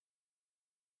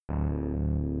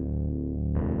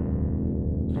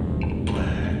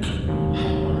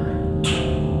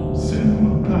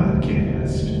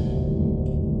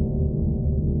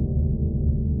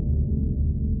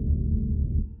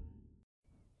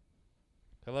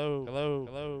Hello, hello,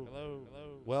 hello, hello,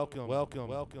 hello. Welcome, welcome,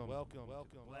 welcome, welcome,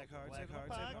 welcome.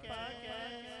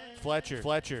 Podcast. Fletcher,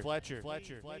 Fletcher, Fletcher,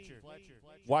 Fletcher, Fletcher,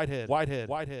 Whitehead, Whitehead,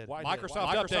 Whitehead,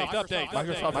 Microsoft update.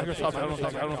 Microsoft. I don't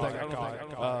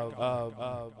think.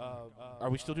 Are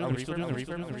we still doing the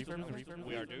reverb?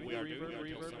 We are doing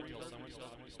until someone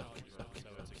tells me to stop. So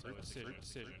it's a group decision.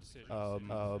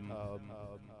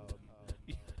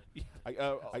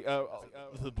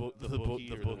 The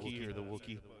bookie or the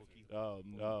Wookie.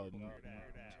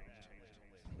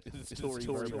 It's still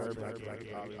reverb.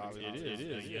 It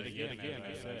is. Yet again.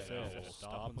 I say,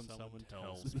 stop when someone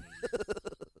tells me.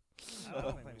 I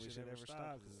don't think we should ever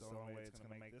stop because it's the only way it's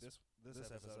going to make this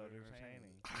episode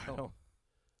entertaining.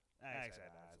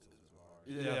 Actually,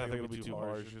 Yeah, I think it'll be too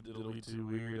harsh. It'll be too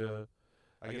weird.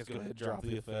 I guess go ahead, drop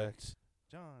the effects.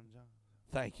 John.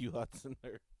 Thank you, Hudson.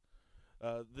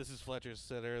 This is Fletcher, as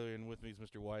said earlier, and with me is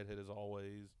Mr. Whitehead as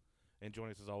always. And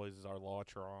joining us as always is our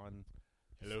Lawtron.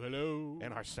 Hello.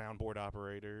 And our soundboard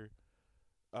operator.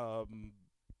 I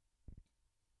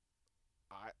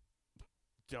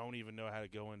don't even know how to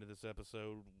go into this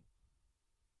episode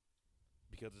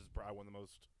because it's probably one of the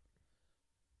most...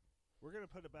 We're going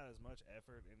to put about as much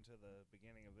effort into the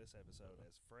beginning of this episode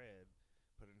as Fred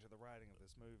put into the writing of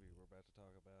this movie we're about to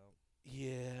talk about.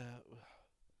 Yeah.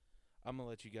 I'm going to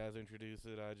let you guys introduce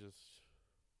it.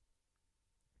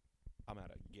 I'm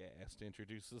out of gas to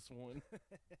introduce this one.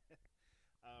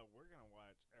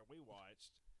 We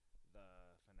watched The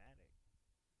Fanatic,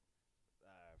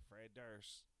 Fred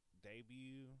Durst's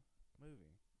debut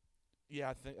movie. Yeah,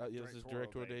 I think this is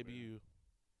directorial debut.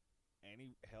 And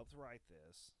he helped write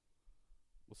this.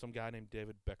 With some guy named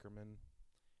David Beckerman.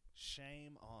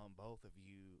 Shame on both of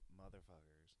you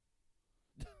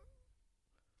motherfuckers.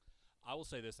 I will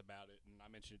say this about it, and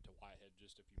I mentioned it to Whitehead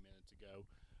just a few minutes ago.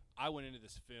 I went into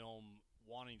this film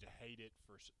wanting to hate it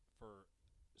for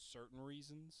certain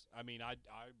reasons. I mean, I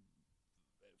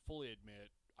fully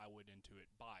admit I went into it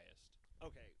biased.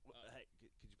 Okay, hey,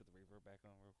 could you put the reverb back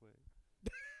on real quick?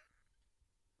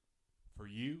 For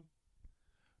you?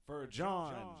 For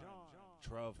John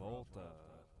Travolta.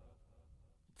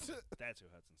 That's who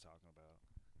Hudson's talking about.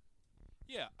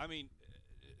 Yeah, I mean,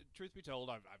 truth be told,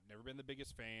 I've never been the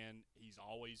biggest fan. He's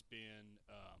always been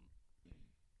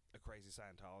A crazy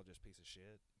Scientologist piece of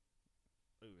shit.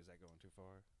 Ooh, is that going too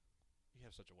far? You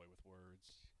have such a way with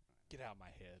words. Get out of my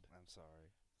head. I'm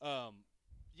sorry.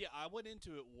 Yeah, I went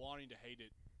into it wanting to hate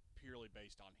it purely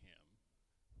based on him.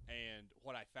 And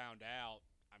what I found out,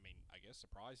 I mean, I guess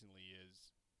surprisingly,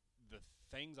 is the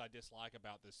things I dislike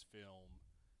about this film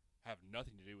have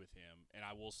nothing to do with him. And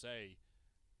I will say,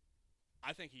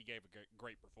 I think he gave a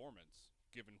great performance,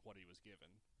 given what he was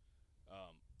given.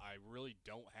 I really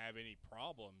don't have any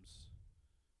problems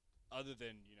other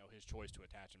than, his choice to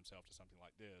attach himself to something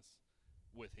like this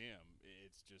with him.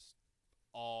 It's just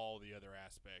all the other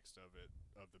aspects of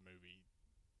the movie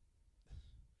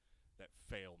that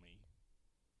fail me.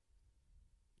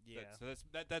 Yeah.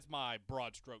 That's my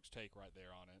broad strokes take right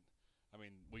there on it. I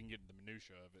mean, we can get into the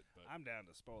minutia of it, but I'm down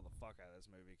to spoil the fuck out of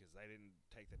this movie because they didn't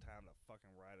take the time to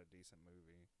fucking write a decent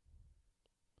movie.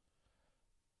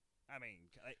 I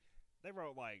mean, they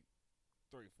wrote like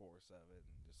 3/4 of it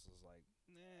and just was like,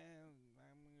 nah,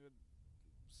 I'm gonna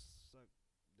suck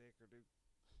dick or do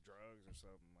drugs or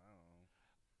something. I don't know.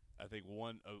 I think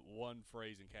one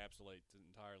phrase encapsulates it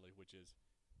entirely, which is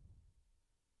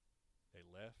they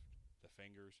left the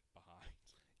fingers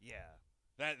behind. Yeah.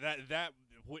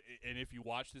 And if you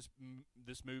watch this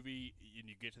movie and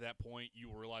you get to that point, you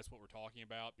will realize what we're talking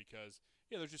about because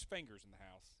there's just fingers in the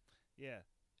house. Yeah.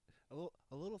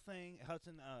 A little thing,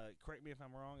 Hudson, correct me if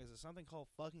I'm wrong, is it something called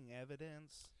fucking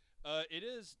evidence? It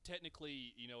is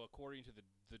technically, according to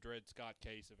the Dred Scott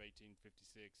case of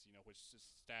 1856, which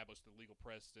established the legal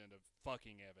precedent of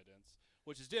fucking evidence,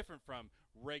 which is different from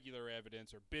regular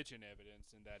evidence or bitchin'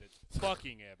 evidence in that it's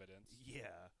fucking evidence.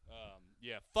 Yeah.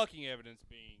 Fucking evidence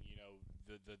being,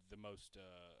 the most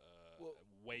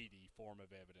weighty form of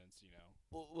evidence,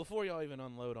 Well, before y'all even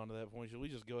unload onto that point, should we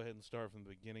just go ahead and start from the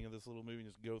beginning of this little movie and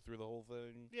just go through the whole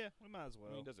thing? Yeah, we might as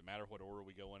well. I mean, it doesn't matter what order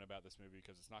we go in about this movie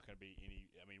because it's not going to be any.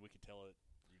 I mean, we could tell it.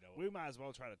 We might as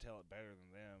well try to tell it better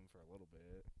than them for a little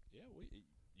bit. Yeah,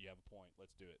 you have a point.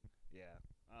 Let's do it. Yeah.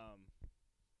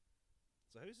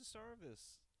 So who's the star of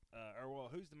this?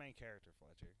 Who's the main character,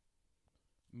 Fletcher?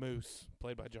 Moose,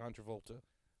 played by John Travolta.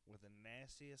 With the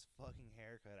nastiest fucking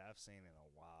haircut I've seen in a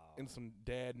while. And some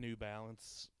dad New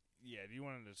Balance. Yeah, do you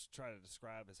want to just try to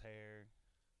describe his hair?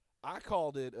 I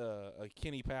called it a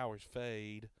Kenny Powers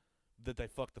fade that they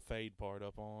fucked the fade part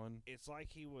up on. It's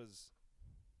like he was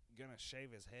gonna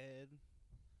shave his head,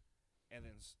 and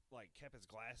then like kept his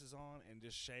glasses on and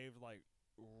just shaved like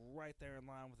right there in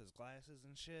line with his glasses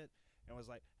and shit, and was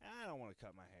like, I don't want to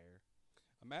cut my hair.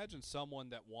 Imagine someone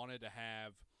that wanted to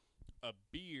have a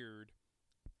beard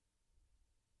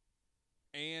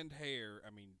and hair. I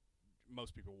mean,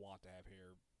 most people want to have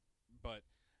hair, but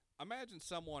imagine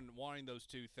someone wanting those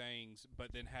two things,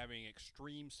 but then having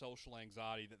extreme social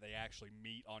anxiety that they actually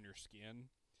meet on your skin.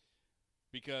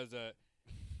 Because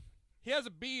he has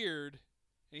a beard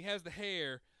and he has the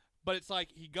hair, but it's like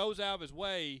he goes out of his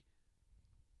way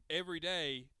every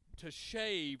day to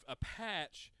shave a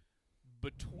patch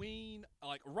between,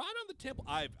 like, right on the temple.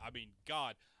 I mean,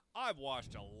 God, I've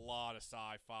watched a lot of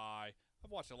sci-fi. I've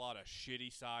watched a lot of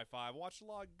shitty sci-fi. I've watched a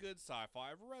lot of good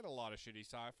sci-fi. I've read a lot of shitty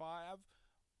sci-fi. I've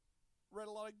read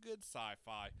a lot of good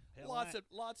sci-fi. Hell,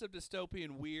 Lots of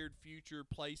dystopian, weird future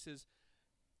places.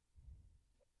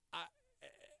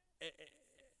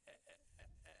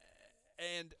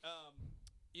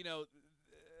 You know,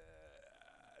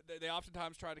 they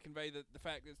oftentimes try to convey the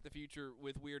fact that it's the future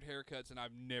with weird haircuts, and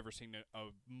I've never seen a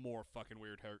more fucking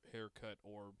weird haircut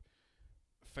or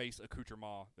face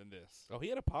accoutrement than this. Oh, he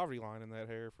had a poverty line in that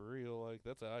hair for real. Like,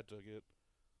 that's how I took it.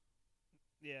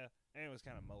 Yeah, and it was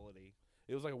kind of mullety,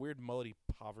 It was like a weird mullety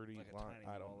poverty like a line. tiny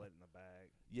I don't know. mullet in the back.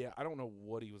 Yeah, I don't know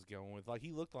what he was going with. Like,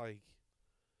 he looked like,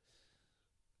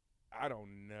 I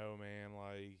don't know, man.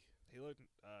 Like, He looked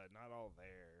not all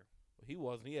there. he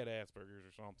wasn't. He had Asperger's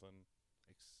or something.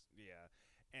 Yeah,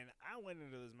 and I went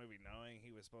into this movie knowing he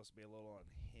was supposed to be a little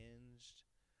unhinged,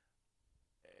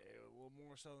 a little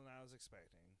more so than I was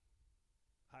expecting.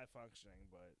 High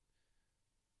functioning, but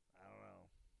I don't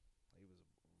know. He was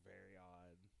very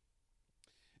odd.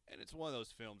 And it's one of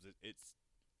those films that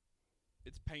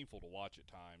it's painful to watch at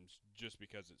times just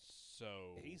because it's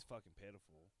so. He's fucking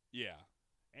pitiful. Yeah.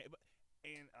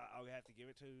 And I'll have to give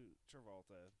it to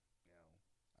Travolta.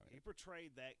 You know, he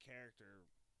portrayed that character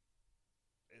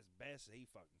as best he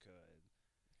fucking could.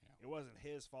 Yeah. It wasn't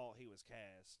his fault he was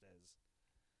cast as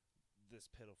this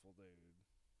pitiful dude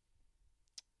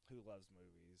who loves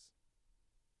movies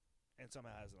and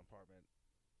somehow has an apartment,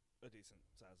 a decent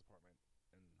sized apartment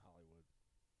in Hollywood.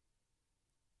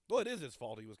 Well, it is his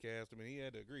fault he was cast. I mean, he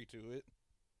had to agree to it.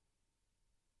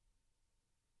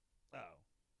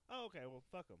 Oh, okay. Well,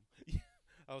 fuck him.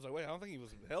 I was like, wait, I don't think he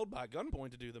was held by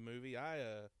gunpoint to do the movie.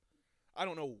 I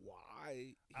don't know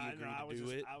why he agreed to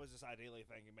do it. I was just ideally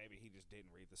thinking maybe he just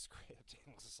didn't read the script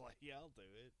and was just like, yeah, I'll do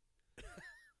it.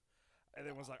 And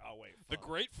then was like, oh wait, The fuck.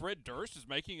 great Fred Durst is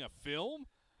making a film?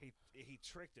 He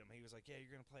tricked him. He was like, yeah,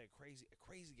 you're gonna play a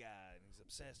crazy guy, and he's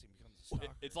obsessed and becomes a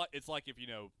stalker. It's like if, you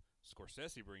know,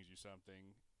 Scorsese brings you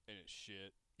something and it's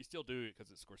shit. You still do it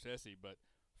because it's Scorsese, but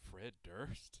Fred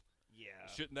Durst? yeah.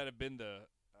 Shouldn't that have been the...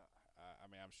 I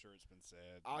mean, I'm sure it's been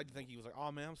said. I think he was like,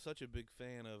 oh, man, I'm such a big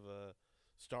fan of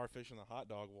Starfish in the Hot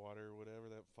Dog Water, or whatever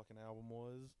that fucking album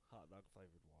was. Hot dog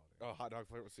flavored water. Oh, Hot Dog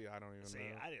Flavor. See, I don't even See,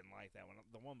 know. I didn't like that one.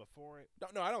 The one before it.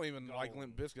 No, I don't even like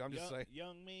Golden. Limp Bizkit. I'm just saying.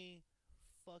 Young me,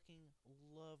 fucking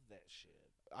love that shit.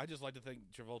 I just like to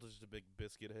think Travolta's just a big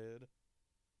biscuit head.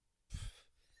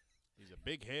 He's a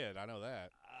big head. I know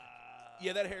that.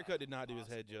 Yeah, that haircut did not do his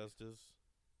head possibly. justice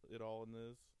at all in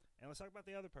this. And let's talk about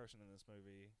the other person in this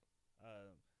movie.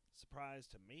 Surprise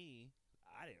to me,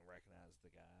 I didn't recognize the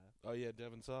guy, Oh, yeah,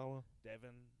 Devon Sawa.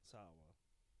 Devon Sawa.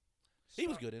 He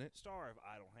was good in it. Star of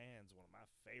Idle Hands, one of my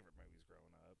favorite movies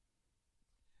growing up,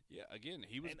 Yeah, again,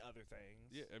 he was... and other things.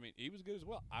 Yeah, I mean, he was good as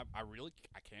well. I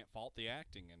can't fault the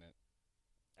acting in it.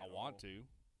 I At want all. to,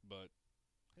 but...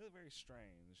 He looked very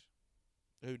strange.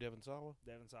 Who, Devon Sawa?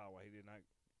 Devon Sawa, he did not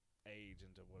age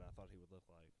into what I thought he would look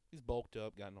like. He's bulked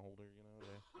up, gotten older, you know.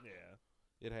 Yeah.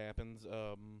 It happens.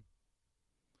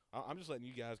 I'm just letting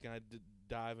you guys kind of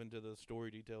dive into the story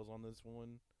details on this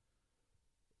one.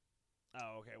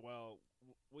 Oh, okay. Well,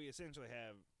 we essentially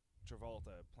have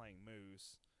Travolta playing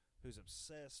Moose, who's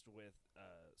obsessed with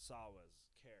Sawa's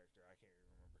character. I can't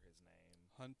even remember his name.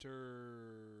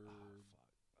 Hunter... Oh,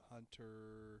 fuck.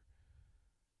 Hunter...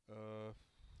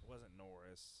 It wasn't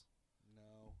Norris.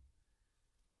 No.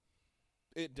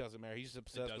 It doesn't matter. He's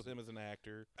obsessed with doesn't. him as an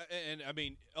actor. And I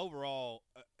mean, overall,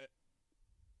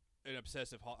 an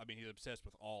obsessive... he's obsessed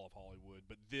with all of Hollywood,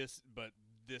 but this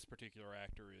particular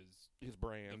actor is His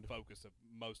brand. the focus of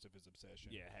most of his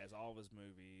obsession. Yeah, has all of his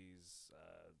movies.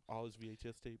 All his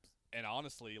VHS tapes. And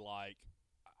honestly, like,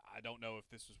 I don't know if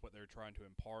this was what they were trying to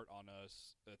impart on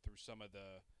us through some of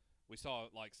the... We saw,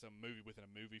 like, some movie within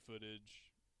a movie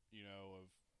footage, you know, of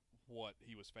what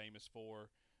he was famous for.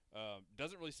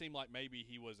 Doesn't really seem like maybe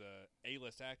he was a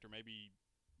A-list actor, maybe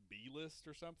B-list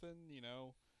or something, you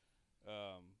know.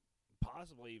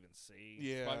 possibly even see.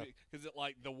 Yeah. Because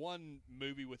like the one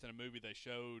movie within a movie they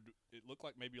showed, it looked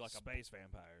like maybe like Space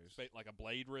vampires. like a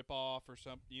Blade ripoff or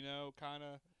something, kind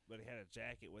of. But he had a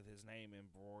jacket with his name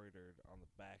embroidered on the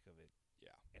back of it.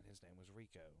 Yeah. And his name was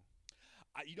Rico.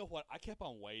 You know what? I kept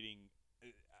on waiting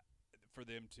for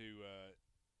them to,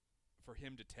 for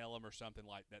him to tell him or something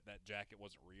like that jacket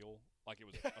wasn't real, like it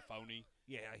was a phony.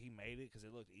 Yeah, he made it because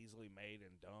it looked easily made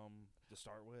and dumb to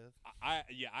start with. I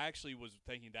actually was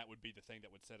thinking that would be the thing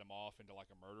that would set him off into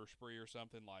like a murder spree or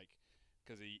something, like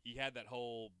because he had that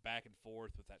whole back and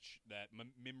forth with that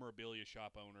memorabilia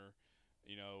shop owner,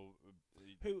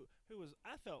 Who was,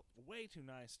 I felt, way too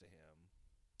nice to him.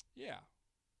 Yeah,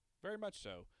 very much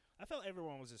so. I felt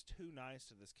everyone was just too nice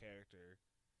to this character.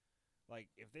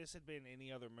 Like, if this had been any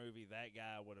other movie, that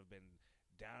guy would have been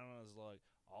down on his luck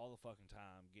all the fucking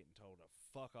time, getting told to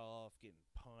fuck off, getting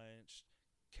punched,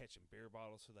 catching beer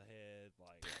bottles to the head.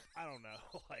 Like, I don't know.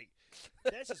 Like,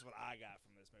 that's just what I got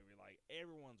from this movie. Like,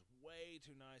 everyone's way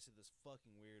too nice to this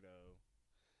fucking weirdo.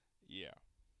 Yeah.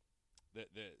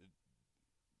 That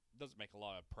doesn't make a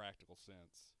lot of practical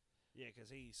sense. Yeah,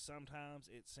 because sometimes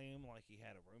it seemed like he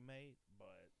had a roommate,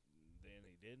 but then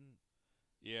he didn't.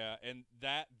 Yeah, and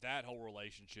that whole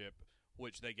relationship,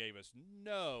 which they gave us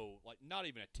not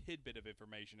even a tidbit of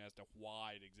information as to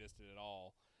why it existed at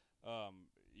all.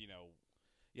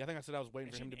 Yeah, I think I said I was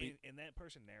waiting for him to be. And that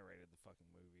person narrated the fucking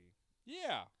movie.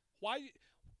 Yeah. Why?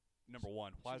 Number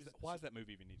one, why does that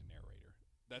movie even need a narrator?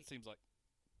 That seems like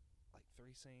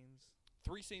 3 scenes.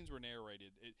 3 scenes were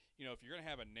narrated. If you're gonna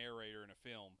have a narrator in a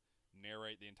film,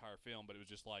 narrate the entire film. But it was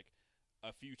just like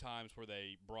a few times where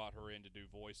they brought her in to do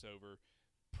voiceover,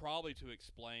 probably to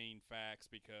explain facts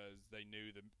because they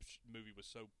knew the movie was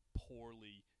so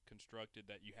poorly constructed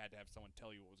that you had to have someone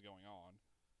tell you what was going on.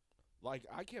 Like,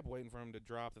 I kept waiting for him to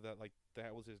drop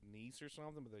that was his niece or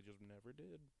something, but they just never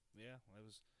did. Yeah,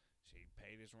 she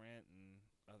paid his rent and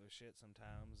other shit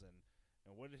sometimes, and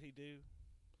what did he do?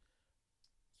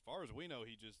 As far as we know,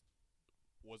 he just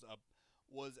was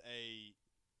a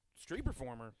Street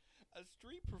performer. A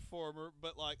street performer,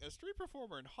 but like a street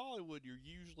performer in Hollywood, you're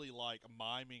usually like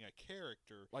miming a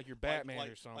character, Like your Batman like,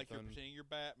 or something. Like you're pretending you're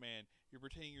Batman, you're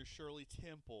pretending you're Shirley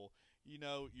Temple.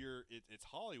 It's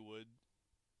Hollywood,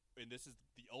 and this is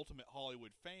the ultimate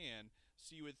Hollywood fan.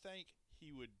 So you would think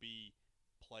he would be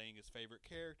playing his favorite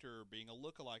character or being a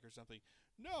lookalike or something.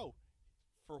 No,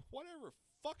 for whatever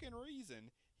fucking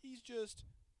reason, he's just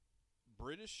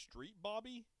British Street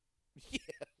Bobby. Yeah,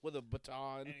 with a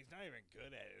baton. And he's not even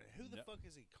good at it. Who the fuck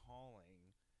is he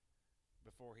calling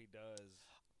before he does?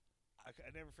 I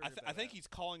never figured that I think out. he's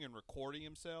calling and recording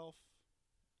himself,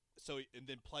 and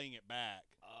then playing it back.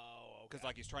 Oh, okay. Because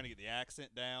like he's trying to get the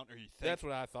accent down, or he thinks. That's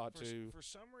what I thought too. For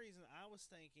some reason, I was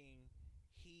thinking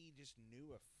he just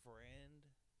knew a friend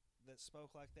that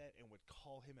spoke like that and would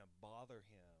call him and bother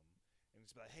him, and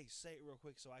just be like, "Hey, say it real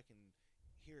quick so I can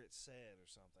hear it said" or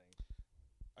something.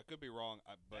 I could be wrong,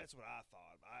 but that's what I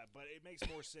thought. But it makes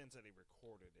more sense that he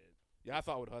recorded it. Yeah, I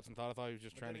thought what Hudson thought. I thought he was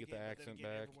just But trying to then get the again- accent but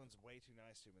then again, back. Everyone's way too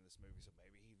nice to him in this movie, so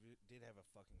maybe he did have a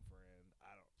fucking friend.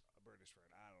 A British friend.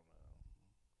 I don't know.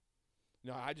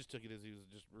 No, I just took it as he was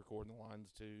just recording the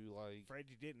lines too. Like,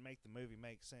 Afraid you didn't make the movie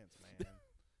make sense, man.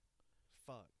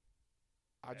 Fuck.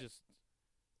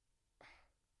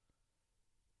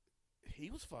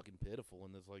 He was fucking pitiful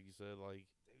in this, like you said. Like,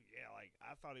 Yeah, like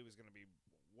I thought he was gonna be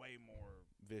way more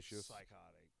vicious.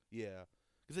 psychotic. Yeah,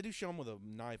 because they do show him with a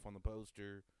knife on the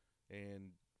poster,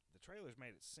 and The trailers made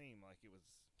it seem like it was.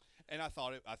 and I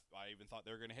thought I even thought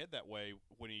they were going to head that way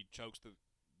when he chokes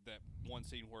that one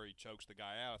scene where he chokes the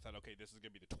guy out. I thought, okay, this is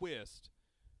going to be the twist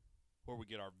where we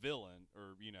get our villain,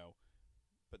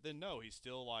 but then no, he's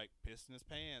still like pissing his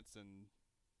pants and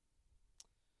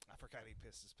I forgot he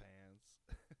pissed his pants.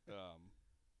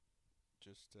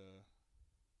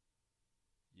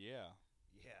 yeah.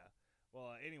 Yeah.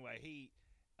 Well, anyway,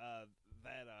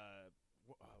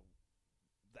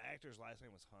 the actor's last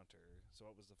name was Hunter. So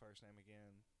what was the first name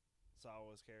again?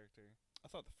 Sawa's character. I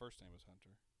thought the first name was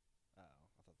Hunter. Oh,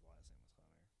 I thought the last name was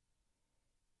Hunter.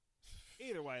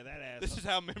 Either way, that ass. This is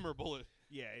how memorable it.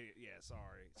 Yeah.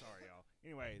 Sorry, y'all.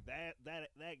 Anyway, that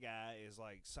guy is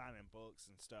like signing books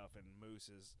and stuff, and Moose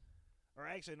is. Or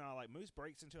actually, no, like Moose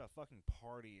breaks into a fucking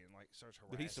party and like starts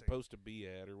harassing. that he's supposed to be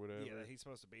at or whatever. Yeah, that he's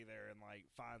supposed to be there and like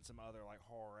find some other like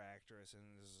horror actress and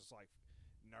is just like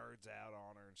nerds out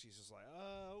on her, and she's just like,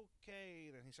 "Oh, okay."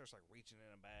 Then he starts like reaching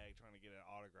in a bag trying to get an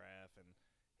autograph, and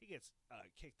he gets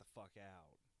kicked the fuck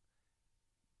out.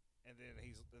 And then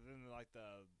like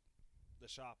the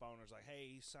shop owner's like,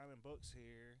 "Hey, he's signing books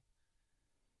here,"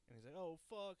 and he's like, "Oh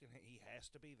fuck," and he has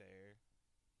to be there.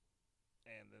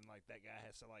 and then like that guy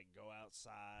has to like go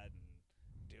outside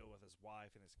and deal with his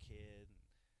wife and his kid,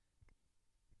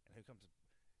 and who comes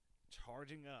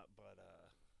charging up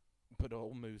But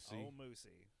old Moosey. old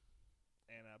Moosey,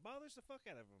 and bothers the fuck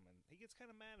out of him, and he gets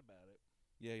kind of mad about it.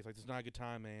 Yeah, he's like, "This is not a good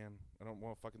time, man. I don't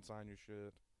want to fucking sign your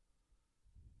shit."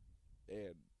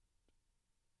 And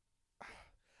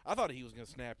I thought he was gonna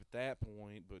snap at that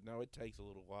point, but no, it takes a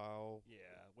little while.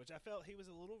 Yeah, which I felt he was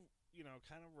a little,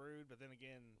 kind of rude, but then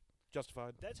again,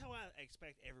 Justified. that's how I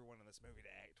expect everyone in this movie to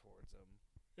act towards him,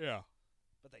 Yeah.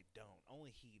 but they don't.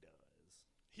 Only he does.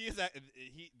 He is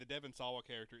the Devon Sawa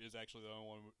character is actually the only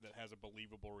one that has a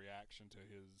believable reaction to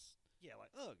his. Yeah,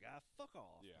 like, oh, guy, fuck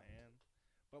off, Yeah. man.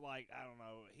 But, like, I don't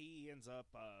know. He ends up,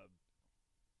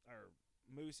 or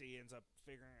Moosey ends up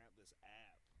figuring out this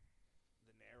app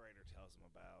the narrator tells him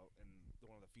about, and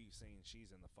one of the few scenes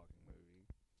she's in the fucking movie.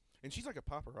 And she's like a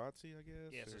paparazzi, I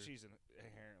guess. Yeah, so or- she's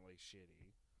inherently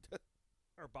shitty.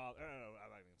 Or, I'm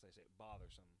not even going to say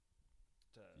bothersome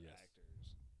to Yes.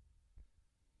 actors.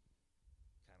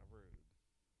 Kind of rude.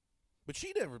 But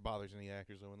she never bothers any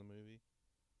actors though in the movie.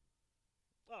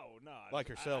 Oh, no. Like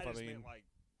herself, I just mean. meant, like,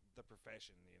 the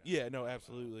profession, Yeah, no, about.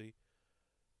 absolutely.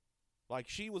 Like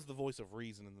she was the voice of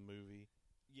reason in the movie.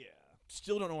 Yeah.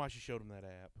 Still don't know why she showed him that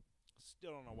app.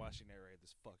 Still don't know why she narrated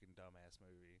this fucking dumbass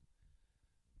movie.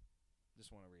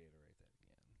 Just want to reiterate that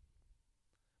again.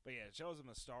 But yeah, it shows him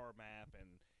a star map,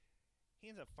 and he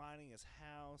ends up finding his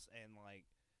house and like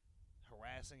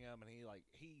harassing him, and he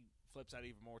flips out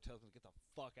even more, tells him to get the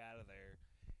fuck out of there.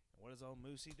 And what does old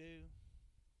Moosey do?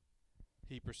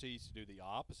 He proceeds to do the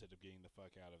opposite of getting the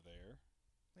fuck out of there.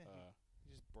 Yeah,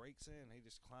 he just breaks in. He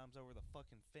just climbs over the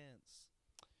fucking fence.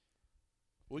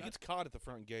 Well, he gets caught at the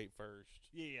front gate first.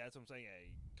 Yeah, that's what I'm saying. Yeah,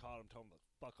 he caught him, told him to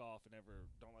fuck off, and never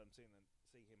don't let him see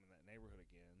him in that neighborhood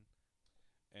again.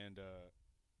 And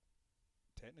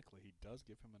technically, he does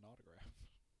give him an autograph.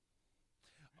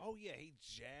 Oh yeah, he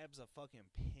jabs a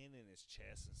fucking pin in his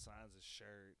chest and signs his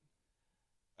shirt.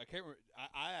 I can't.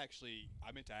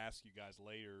 I meant to ask you guys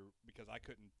later because I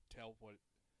couldn't tell what.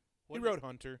 He wrote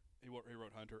Hunter. He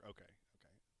wrote Hunter. Okay.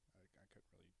 I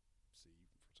couldn't really see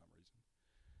for some reason,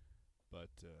 but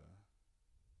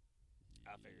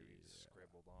I figured he yeah.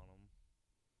 scribbled on him.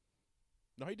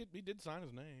 No, he did sign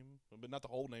his name, but not the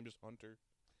whole name, just Hunter.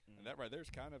 And that right there is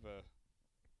kind of a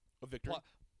victory.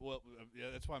 Well, yeah,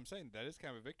 that's why I'm saying that is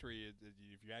kind of a victory.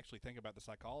 If you actually think about the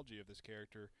psychology of this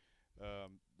character,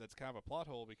 that's kind of a plot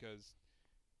hole because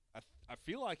I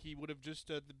feel like he would have just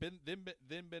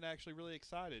been actually really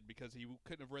excited because he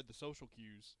couldn't have read the social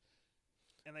cues.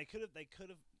 And they could have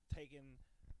taken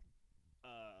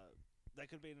that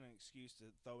could have been an excuse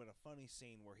to throw in a funny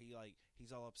scene where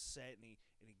he's all upset and he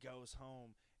goes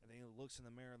home and then he looks in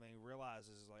the mirror and then he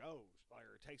realizes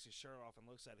or takes his shirt off and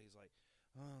looks at it. He's like,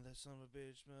 oh, that son of a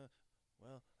bitch.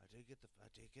 Well, I did get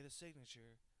a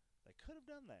signature. They could have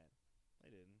done that. They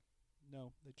didn't.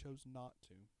 No, they chose not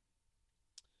to.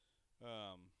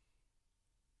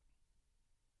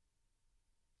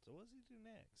 So what does he do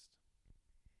next?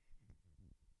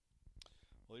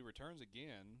 Well, he returns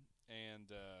again,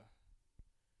 and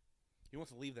He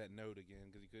wants to leave that note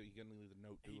again because he couldn't leave the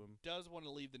note to he him. does want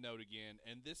to leave the note again.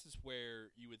 And this is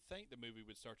where you would think the movie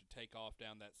would start to take off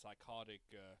down that psychotic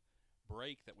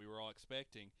break that we were all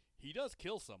expecting. He does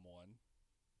kill someone.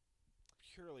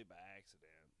 Purely by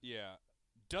accident. Yeah.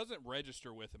 Doesn't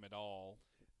register with him at all.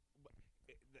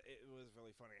 It was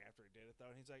really funny after he did it, though.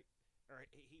 And he's like,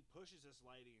 he pushes this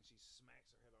lady and she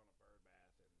smacks her head on a bird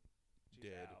bath and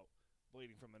she's Dead. out,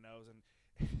 bleeding from the nose. And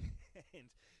and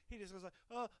he just goes like,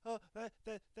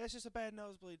 that's just a bad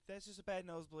nosebleed. That's just a bad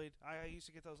nosebleed. I used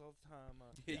to get those all the time.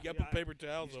 Yeah, you got to put paper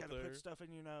towels you up just gotta there. put stuff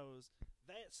in your nose.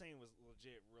 That scene was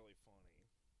legit really funny.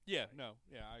 Yeah, no.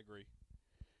 Yeah, I agree.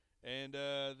 And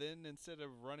then instead of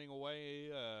running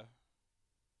away,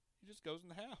 he just goes in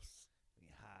the house. And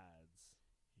he hides.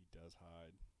 He does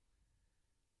hide.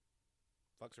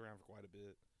 Fucks around for quite a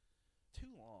bit.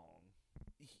 Too long.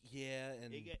 Yeah,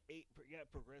 and It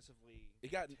got progressively.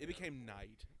 it became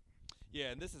night.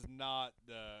 Yeah, and this is not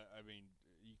the. I mean,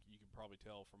 you can probably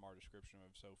tell from our description of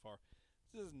him so far.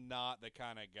 This is not the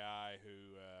kind of guy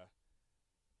who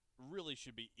really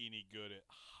should be any good at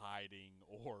hiding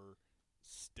or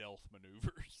stealth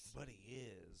maneuvers. But he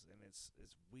is, and it's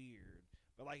weird.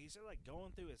 But like he said, like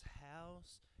going through his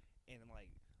house and like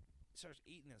starts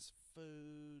eating his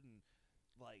food and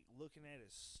like looking at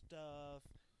his stuff.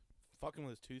 Fucking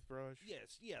with his toothbrush.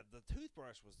 Yes, yeah, the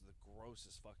toothbrush was the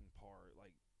grossest fucking part.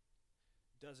 Like,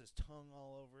 does his tongue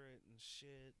all over it and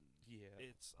shit. Yeah.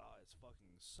 It's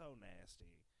fucking so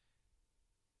nasty.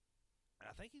 And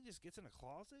I think he just gets in a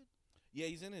closet. Yeah,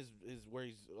 he's in his where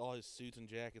he's all his suits and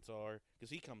jackets are because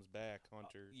he comes back,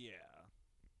 Hunter, Yeah,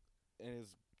 and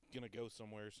is gonna go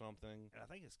somewhere or something. and I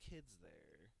think his kid's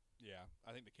there. Yeah,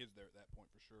 I think the kid's there at that point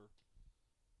for sure.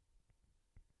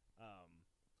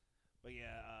 But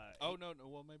yeah. Oh no,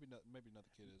 well maybe not. Maybe not.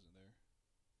 The kid isn't there.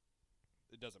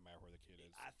 It doesn't matter where the kid is.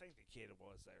 I think the kid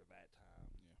was there that time.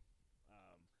 Yeah.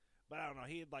 But I don't know.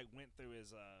 He had like went through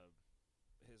his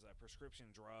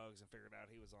prescription drugs and figured out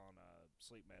he was on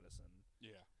sleep medicine,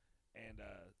 Yeah. and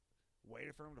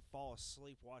waited for him to fall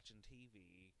asleep watching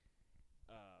TV,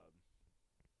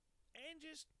 and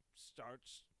just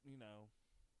starts,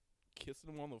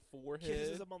 Kissing him on the forehead.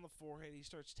 kisses him on the forehead. He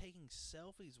starts taking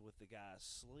selfies with the guy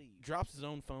asleep. Drops his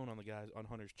own phone on the guy on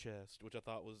Hunter's chest, which I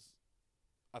thought he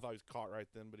was caught right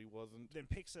then, but he wasn't. Then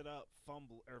picks it up,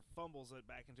 fumbles it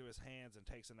back into his hands, and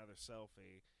takes another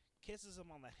selfie. Kisses him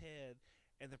on the head,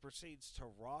 and then proceeds to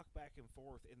rock back and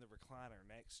forth in the recliner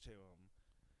next to him,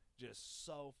 just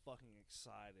so fucking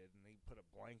excited. And he put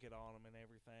a blanket on him and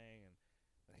everything, and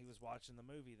he was watching the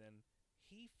movie. Then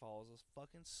he falls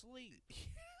asleep.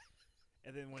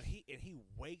 And then when he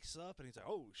wakes up and he's like,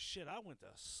 "Oh shit, I went to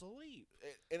sleep."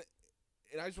 And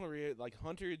I just want to reiterate, like,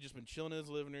 Hunter had just been chilling in his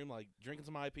living room, like drinking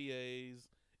some IPAs,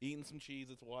 eating some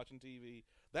Cheez-Its, watching TV.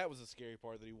 That was the scary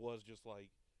part, that he was just like,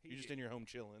 you're just in your home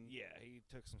chilling. Yeah, he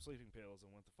took some sleeping pills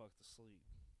and went the fuck to sleep.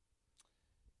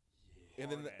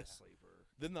 And then Hard-ass sleeper.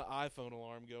 Then the iPhone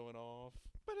alarm going off.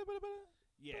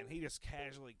 Yeah, and he just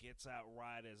casually gets out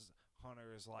right as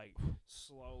Hunter is like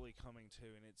slowly coming to,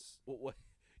 and it's What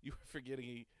you were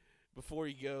forgetting? Before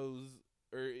he goes,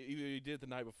 or either he did it the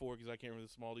night before, because I can't remember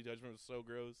the small details. I just remember it was so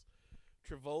gross.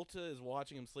 Travolta is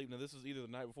watching him sleep. Now, this is either the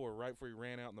night before or right before he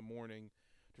ran out in the morning.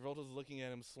 Travolta's looking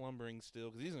at him slumbering still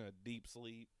because he's in a deep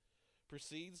sleep.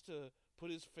 Proceeds to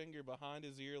put his finger behind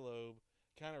his earlobe,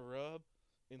 kind of rub,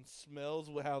 and smells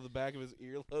how the back of his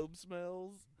earlobe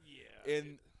smells. yeah.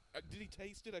 And did he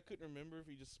taste it? I couldn't remember if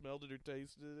he just smelled it or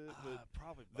tasted it. But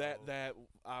probably both. that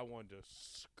I wanted to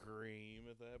scream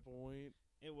at that point.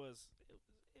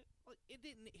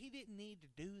 He didn't need to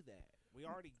do that. We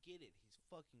already get it. He's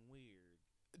fucking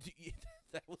weird.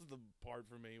 That was the part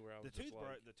for me where I was The just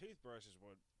like, toothbrush is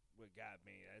what got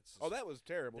me. That's just, oh, that was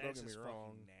terrible. Don't that's get me just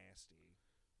wrong. fucking nasty.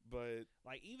 But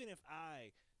Like, even if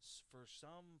I, for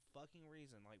some fucking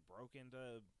reason, like broke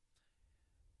into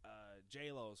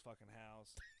J-Lo's fucking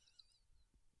house,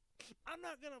 I'm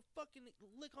not gonna fucking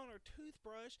lick on her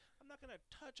toothbrush. I'm not gonna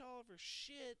touch all of her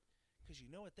shit, because you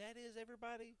know what that is,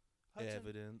 everybody? Hudson?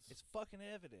 evidence. It's fucking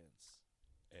evidence.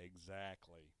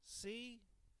 Exactly. See?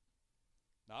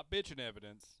 Not bitching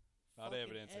evidence. Not Fucking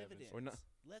evidence. Or not-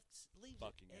 Leaves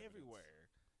Fucking it evidence. everywhere.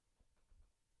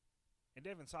 And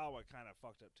Devin Sawa kind of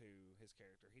fucked up to his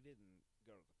character. He didn't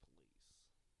go to the police.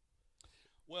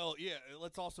 Well, yeah.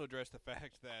 Let's also address the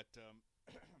fact that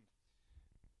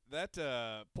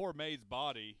that poor maid's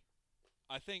body,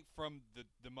 I think from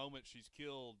the moment she's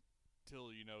killed till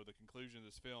the conclusion of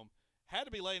this film, had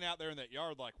to be laying out there in that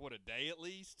yard like what, a day at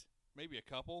least, maybe a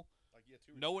couple. Like, yeah,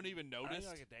 No one even I think noticed.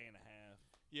 like a day and a half.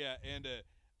 Yeah, and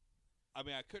I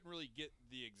mean, I couldn't really get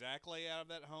the exact layout of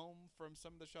that home from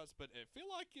some of the shots, but it feel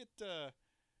like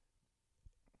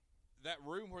that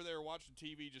room where they were watching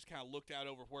TV just kind of looked out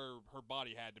over where her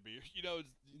body had to be.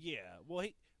 Yeah. Well,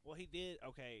 he did.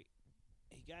 Okay,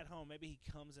 he got home. Maybe he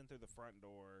comes in through the front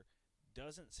door,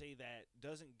 doesn't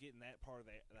get in that part of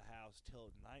the house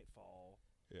till nightfall.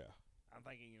 Yeah. I'm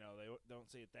thinking, they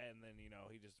don't see it then, and then he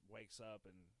just wakes up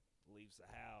and leaves the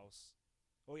house.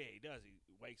 Oh yeah, he does. He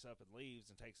wakes up and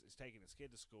leaves and is taking his kid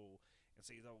to school and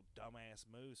sees old dumbass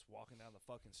Moose walking down the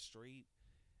fucking street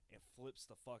and flips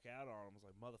the fuck out on him. He's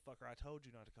like, "Motherfucker, I told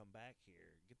you not to come back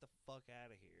here. Get the fuck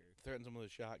out of here." Threatens him with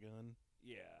a shotgun.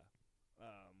 Yeah.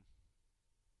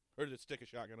 Or to stick a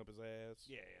shotgun up his ass.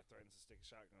 Yeah, threatens to stick a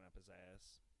shotgun up his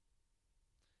ass.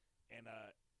 And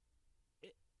that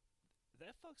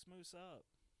fucks Moose up.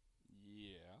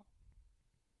 Yeah.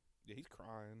 Yeah, he's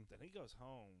crying. Then he goes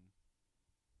home.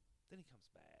 Then he comes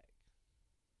back.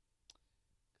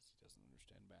 Because he doesn't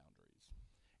understand boundaries.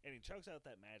 And he chokes out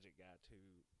that magic guy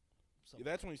too. Yeah,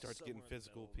 that's when he starts getting somewhere in the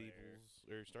physical middle peoples,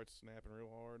 or starts snapping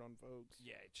real hard on folks.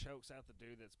 Yeah, he chokes out the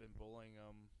dude that's been bullying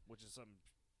him, which is some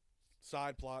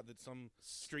Side plot that some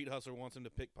street hustler wants him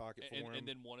to pickpocket for him. And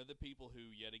then one of the people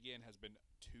who, yet again, has been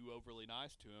too overly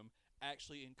nice to him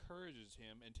actually encourages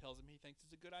him and tells him he thinks it's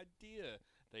a good idea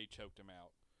they choked him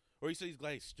out. Or he said he's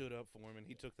glad he stood up for him, and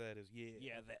he took that as,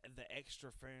 yeah, the extra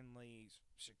friendly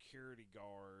security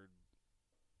guard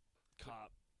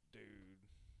cop dude.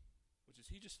 Which is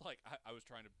he just like, I was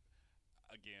trying to,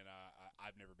 again,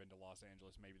 I've never been to Los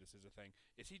Angeles. Maybe this is a thing.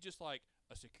 Is he just like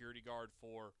a security guard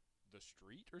for the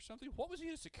street or something? What was he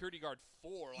a security guard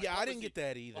for? Like, yeah, what I was didn't he- get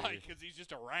that either. Like, because he's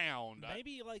just around.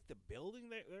 Maybe like the building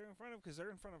they're in front of, because they're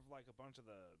in front of like a bunch of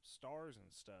the stars and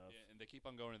stuff. Yeah, and they keep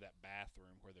on going to that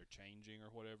bathroom where they're changing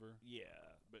or whatever. Yeah.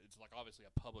 But it's like obviously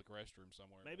a public restroom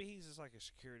somewhere. Maybe he's just like a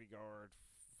security guard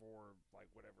for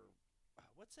like whatever.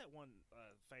 What's that one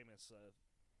famous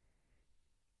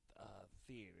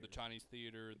theater? The Chinese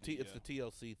theater. It's the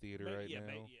TLC theater right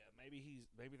now.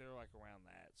 Maybe they're like around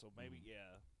that. So maybe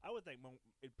I would think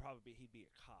it'd probably be he'd be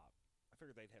a cop. I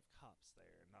figured they'd have cops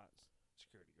there, not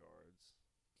security guards.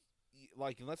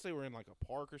 Like unless they were in like a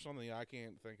park or something, I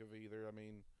can't think of either. I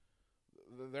mean,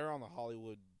 they're on the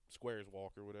Hollywood Squares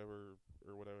Walk or whatever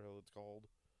the hell it's called.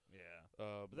 Yeah,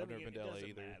 But then I've never again, been to it LA doesn't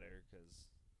either. matter because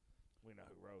we know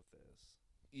who wrote this.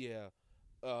 Yeah.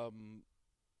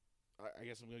 I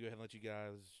guess I'm gonna go ahead and let you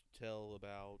guys tell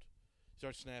about.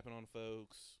 Starts snapping on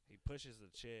folks. He pushes the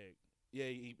chick, Yeah,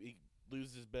 he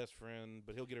loses his best friend,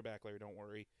 but he'll get her back later. Don't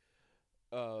worry.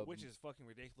 which is fucking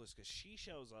ridiculous because she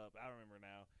shows up. I remember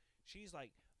now. She's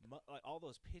like all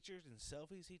those pictures and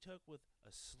selfies he took with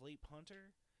a sleep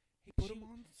hunter. He put him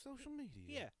on social media.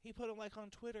 Yeah, he put them like on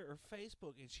Twitter or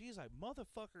Facebook, and she's like,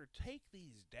 "Motherfucker, take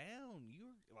these down.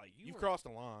 You've crossed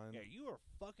the line. Yeah, you are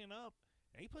fucking up."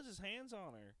 And he puts his hands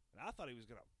on her, and I thought he was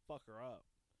gonna fuck her up.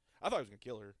 I thought he was gonna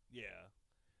kill her. Yeah,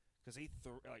 because he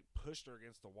pushed her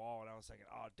against the wall, and I was thinking,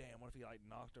 "Oh damn, what if he like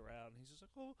knocked her out?" And he's just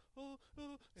like, "Oh, oh,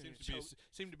 oh," and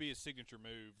Seemed to be his signature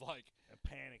move. Like and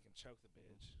panic and choke the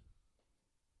bitch.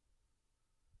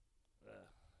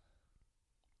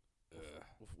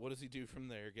 What does he do from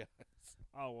there, guys?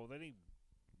 Oh well, then he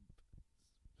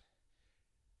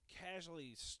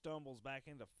casually stumbles back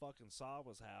into fucking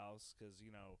Sawa's house because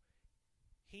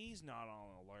he's not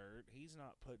on alert. He's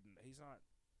not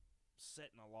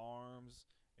setting alarms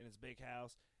in his big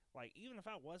house. Like, even if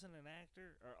I wasn't an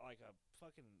actor or like a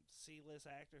fucking C-list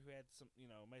actor who had some,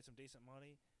 made some decent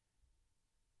money,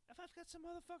 if I've got some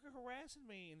motherfucker harassing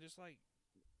me and just like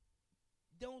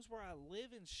knows where I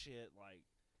live and shit, like.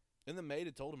 And the maid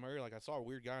had told him earlier, like, I saw a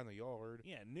weird guy in the yard.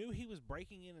 Yeah, knew he was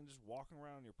breaking in and just walking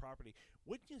around your property.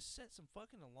 Wouldn't you set some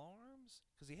fucking alarms?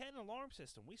 Because he had an alarm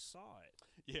system. We saw it.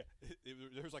 yeah,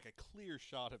 there was like a clear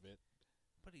shot of it.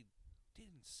 But he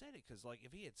didn't set it because, like,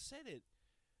 if he had set it,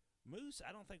 Moose,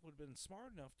 I don't think, would have been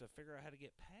smart enough to figure out how to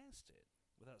get past it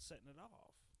without setting it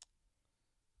off.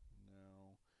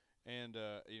 No. And,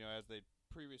 as they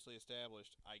previously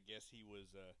established, I guess he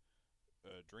was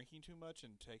drinking too much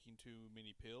and taking too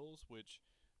many pills, which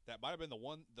that might have been the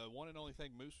one and only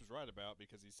thing Moose was right about,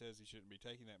 because he says he shouldn't be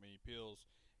taking that many pills.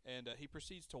 And he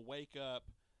proceeds to wake up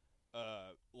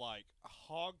like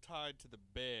hog-tied to the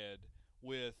bed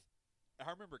with,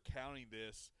 I remember counting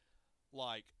this,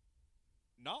 like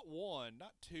not one,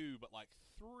 not two, but like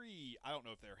three, I don't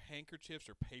know if they're handkerchiefs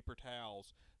or paper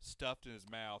towels stuffed in his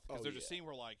mouth. Because there's a scene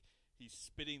where like he's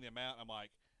spitting them out. And I'm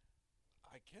like,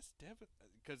 I guess Devin,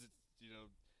 because it's,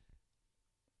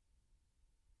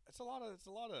 it's a lot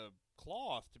of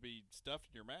cloth to be stuffed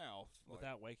in your mouth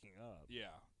Without waking up.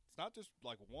 Yeah, it's not just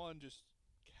like one, just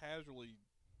casually.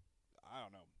 I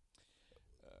don't know.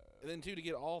 And then too, to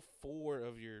get all four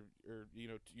of your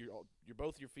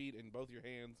both your feet and both your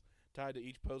hands tied to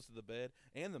each post of the bed,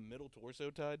 and the middle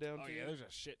torso tied down. Oh too. yeah, there's a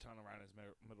shit ton around his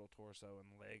middle torso and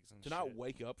legs and to shit. not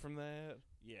wake up from that.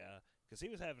 Yeah, because he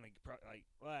was having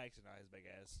actually not his big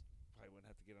ass. Probably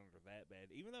wouldn't have to get under that bed,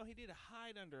 even though he did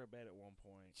hide under a bed at one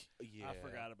point. Yeah, I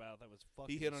forgot about that. Was fucking.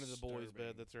 He hid under the boys' disturbing.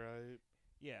 bed. That's right.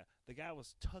 Yeah, the guy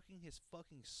was tucking his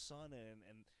fucking son in,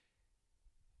 and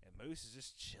Moose is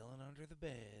just chilling under the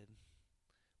bed.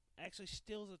 Actually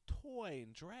steals a toy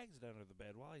and drags it under the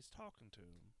bed while he's talking to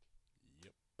him.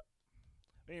 Yep.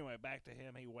 Anyway, back to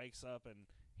him. He wakes up and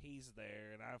he's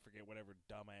there, and I forget whatever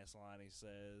dumbass line he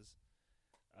says.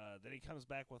 Then he comes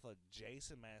back with a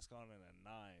Jason mask on and a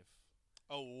knife.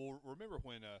 Oh, well, remember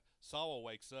when Sawa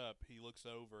wakes up, he looks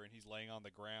over and he's laying on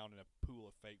the ground in a pool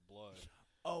of fake blood.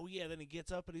 Oh, yeah, then he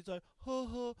gets up and he's like,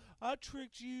 ha, I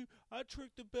tricked you. I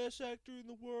tricked the best actor in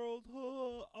the world.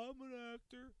 Ha, I'm an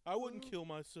actor. I wouldn't kill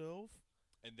myself.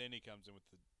 And then he comes in with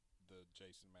the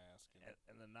Jason mask.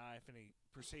 And the knife, and he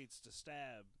proceeds to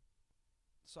stab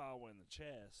Sawa in the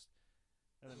chest.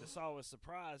 And then to Sawa's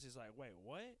surprise, he's like, wait,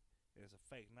 what? It's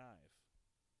a fake knife.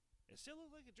 It still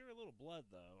looked like it drew a little blood,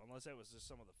 though, unless that was just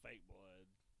some of the fake blood.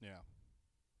 Yeah.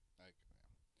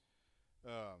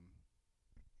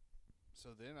 So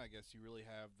then I guess you really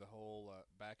have the whole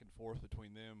back and forth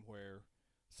between them, where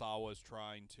Sawa's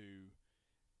trying to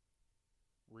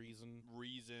reason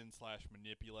 /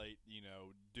 manipulate,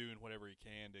 doing whatever he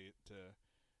can to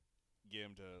get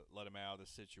him to let him out of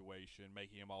the situation,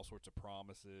 making him all sorts of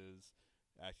promises,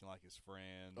 acting like his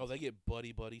friend. Oh, they get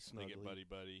buddy They snuggly. get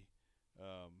buddy,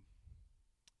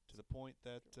 to the point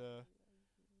that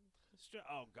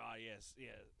Oh God, yes.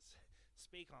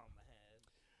 Speak on that.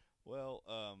 well,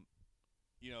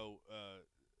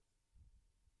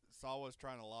 Sawa's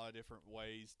trying a lot of different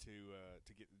ways to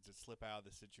get to slip out of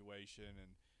the situation,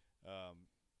 and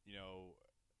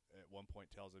at one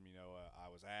point tells him, I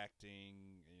was acting,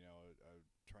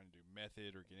 trying to do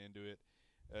method or get into it,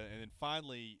 and then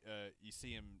finally you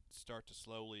see him start to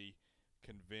slowly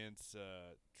convince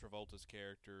Travolta's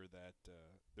character that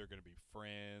they're going to be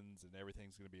friends and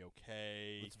everything's going to be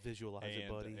okay. Let's visualize it,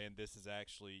 buddy. And this is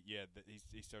actually,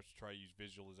 he starts to try to use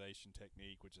visualization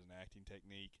technique, which is an acting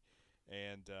technique,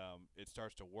 and it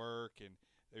starts to work. And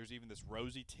there's even this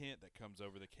rosy tint that comes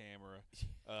over the camera.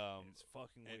 It's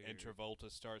fucking weird. And Travolta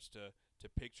starts to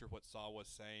picture what Sawa's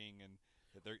saying, and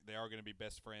that they are going to be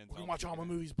best friends. We can watch all my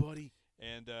movies, buddy.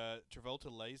 And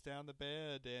Travolta lays down the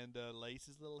bed and lays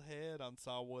his little head on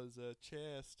Sawa's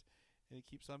chest, and he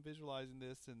keeps on visualizing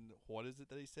this. And what is it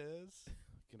that he says?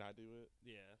 Can I do it?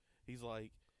 Yeah. He's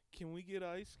like, "Can we get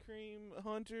ice cream,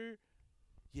 Hunter?"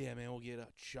 "Yeah, man, we'll get a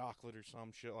chocolate or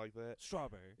some shit like that."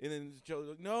 Strawberry. And then Joe's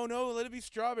like, no, let it be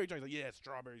strawberry. Johnny's like, "Yeah,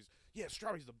 strawberries. Yeah,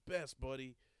 strawberries the best,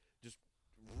 buddy." Just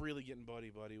really getting buddy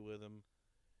with him.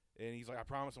 And he's like, "I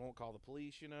promise I won't call the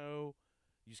police, You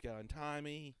just got to untie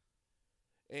me."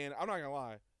 And I'm not going to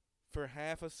lie, for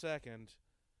half a second,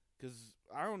 because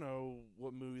I don't know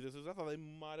what movie this is, I thought they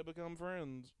might have become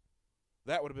friends.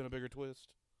 That would have been a bigger twist.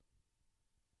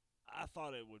 I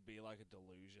thought it would be like a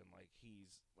delusion, like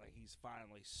he's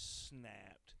finally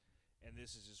snapped, and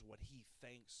this is just what he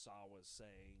thinks Sawa's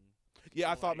saying.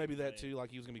 Yeah, I thought Like, maybe that but- too,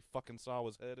 like he was going to be fucking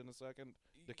Sawa's head in a second,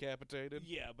 decapitated.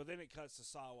 Yeah, but then it cuts to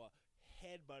Sawa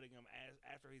headbutting him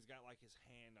after he's got like his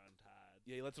hand untied.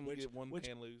 Yeah, he lets him get one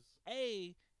hand loose.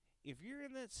 If you're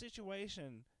in that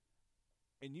situation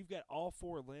and you've got all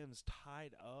four limbs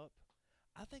tied up,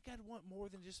 I think I'd want more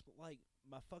than just like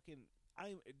my fucking.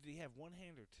 Did he have one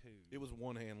hand or two? It was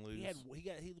one hand loose.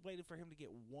 He waited for him to get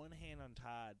one hand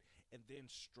untied and then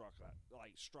struck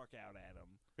out at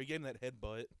him. He gave him that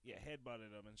headbutt. Yeah,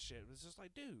 headbutted him and shit. It was just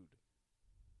like, dude,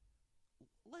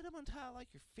 let him untie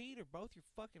like your feet or both your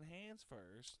fucking hands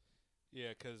first. Yeah,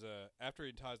 because after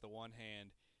he ties the one hand,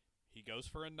 he goes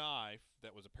for a knife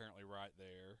that was apparently right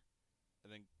there,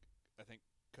 and then I think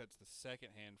cuts the second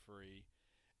hand free,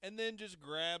 and then just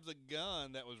grabs a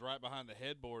gun that was right behind the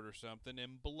headboard or something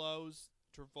and blows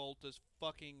Travolta's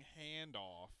fucking hand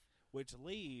off. Which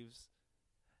leaves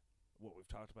what we've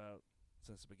talked about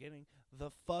since the beginning,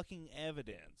 the fucking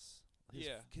evidence.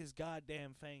 His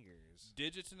goddamn fingers.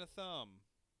 Digits and a thumb.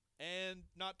 And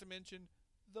not to mention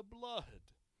the blood.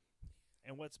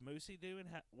 And what's Moosey doing?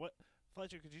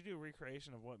 Fletcher, could you do a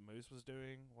recreation of what Moose was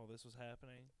doing while this was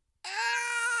happening?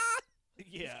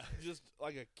 Yeah. Just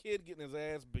like a kid getting his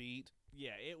ass beat.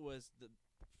 Yeah, it was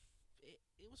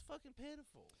it was fucking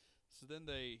pitiful. So then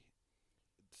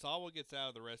Sawa gets out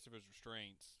of the rest of his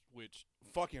restraints, which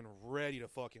Fucking ready to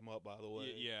fuck him up, by the way.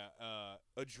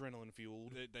 Adrenaline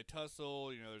fueled. They tussle.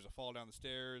 There's a fall down the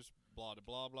stairs. Blah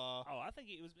blah blah. Oh, I think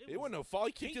it wasn't no fall.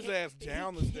 He kicked his ass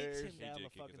down the stairs. He down did the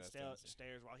kick his fucking ass down the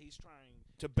stairs while he's trying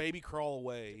To baby crawl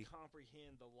away. to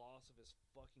comprehend the loss of his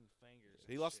fucking fingers.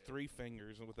 He and lost shit. 3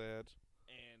 fingers with that.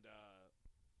 And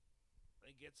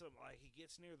it gets him he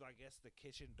gets near I guess the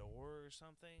kitchen door or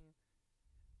something,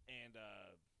 and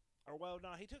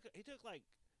he took like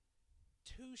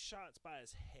 2 shots by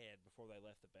his head before they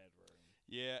left the bedroom.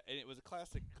 Yeah, and it was a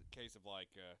classic case of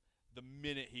the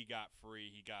minute he got free,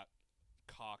 he got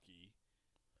cocky.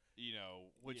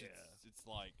 Which it's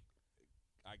like,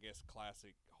 I guess,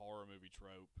 classic horror movie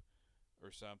trope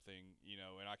or something.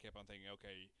 And I kept on thinking,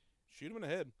 okay, Shoot him in the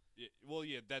head.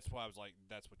 That's why I was like,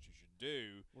 that's what you should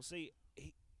do. Well, see,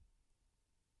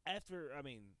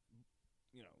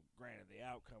 granted the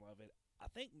outcome of it, I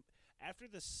think after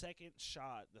the second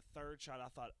shot, the third shot, I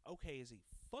thought, okay, is he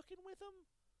fucking with him?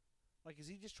 Like, is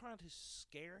he just trying to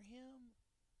scare him?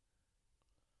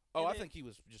 Oh, And I then- think he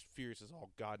was just furious as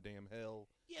all goddamn hell.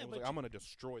 Yeah, And but was like, I'm going to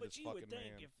destroy But this you fucking would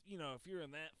think man. if you're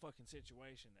in that fucking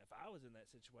situation, if I was in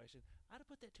that situation, I'd have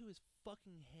put that to his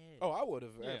fucking head. Oh, I would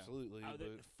have, Yeah. absolutely.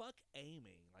 But Fuck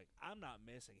aiming. Like, I'm not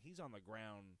missing. He's on the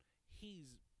ground.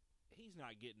 He's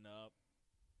not getting up.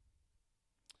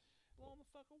 Blow him the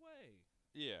fuck away.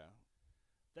 Yeah.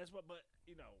 That's what. But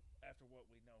after what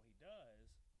we know he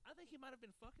does, I think he might have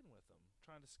been fucking with him,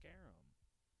 trying to scare him.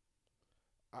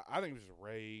 I think it was just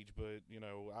rage, but,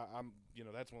 I'm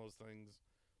that's one of those things,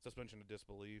 suspension of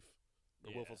disbelief,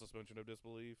 or willful suspension of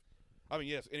disbelief. I mean,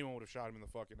 yes, anyone would have shot him in the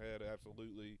fucking head,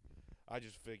 absolutely. I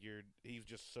just figured he's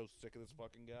just so sick of this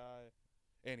fucking guy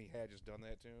and he had just done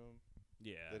that to him,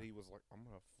 Yeah. that he was like, I'm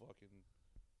gonna fucking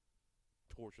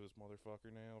torture this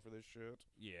motherfucker now for this shit.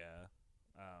 Yeah.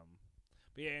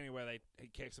 But yeah, anyway, he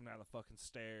kicks him down the fucking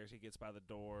stairs. He gets by the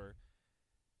door,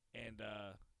 and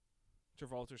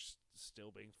Travolta's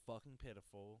still being fucking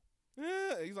pitiful.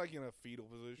 Yeah, he's like in a fetal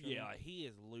position. Yeah, like, he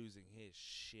is losing his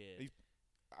shit.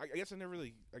 I guess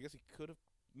I guess he could have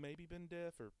maybe been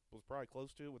deaf, or was probably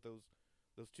close to it with those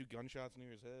 2 gunshots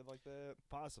near his head like that.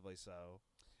 Possibly so.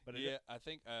 But Yeah, I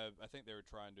think they were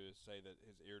trying to say that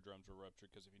his eardrums were ruptured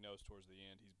because if you notice towards the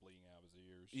end, he's bleeding out of his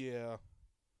ears. Yeah.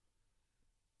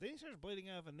 then he starts bleeding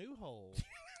out of a new hole.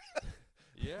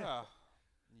 Yeah,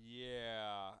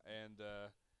 yeah, and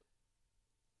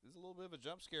this is a little bit of a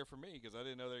jump scare for me because I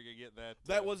didn't know they were gonna get that.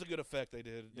 That was a good effect they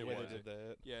did. The It way was. they did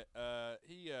that.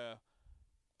 Yeah.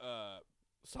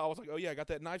 Saul was like, "Oh yeah, I got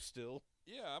that knife still."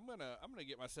 Yeah, I'm gonna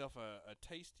get myself a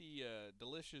tasty,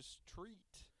 delicious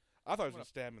treat. I thought he was gonna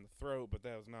stab him in the throat, but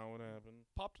that was not what happened.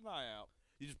 Popped an eye out.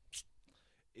 You just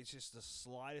It's just the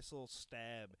slightest little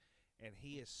stab, and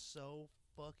he is so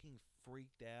fucking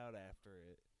freaked out after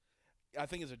it. I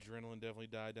think his adrenaline definitely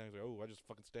died down. He's like, "Oh, I just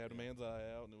fucking stabbed a man's eye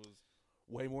out," and it was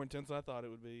way more intense than I thought it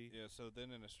would be. Yeah. So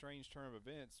then, in a strange turn of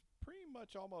events, pretty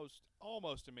much almost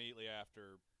immediately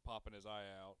after popping his eye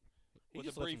out, He with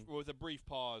just a lets brief him- with a brief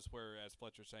pause where, as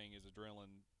Fletcher's saying, his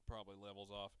adrenaline probably levels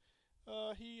off.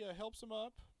 He helps him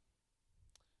up,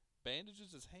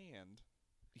 bandages his hand,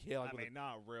 Yeah, like I with mean,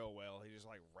 not real well. He just,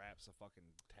 like, wraps a fucking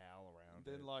towel around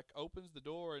then it. like opens the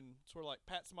door and sort of like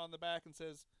pats him on the back and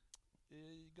says,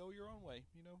 "Go your own way,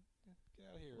 you know, get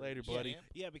out of here, Later, champ." buddy.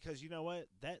 Yeah, because you know what?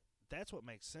 That's what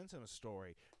makes sense in a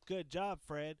story. Good job,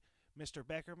 Fred. Mr.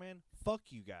 Beckerman, fuck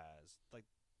you guys. Like,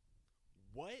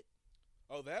 what?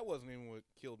 Oh, that wasn't even what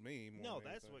killed me. No,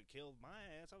 that's what killed my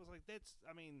ass. I was like,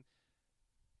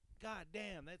 god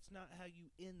damn, that's not how you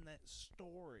end that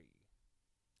story.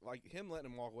 Like, him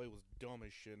letting him walk away was dumb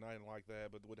as shit, and I didn't like that.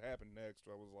 But what happened next,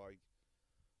 I was like,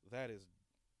 that is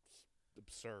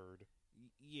absurd.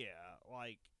 Yeah,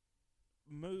 like,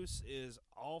 Moose is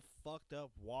all fucked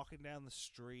up walking down the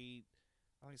street.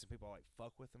 I think some people like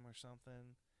fuck with him or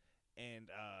something. And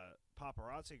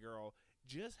paparazzi girl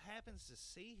just happens to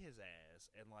see his ass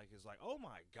and like is like, "Oh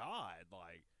my god,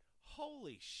 like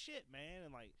holy shit, man."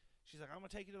 And like she's like, "I'm going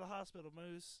to take you to the hospital,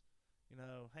 Moose. You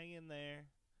know, hang in there."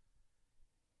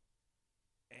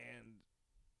 And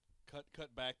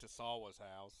Cut back to Sawa's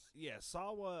house. yeah,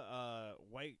 Sawa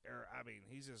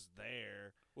he's just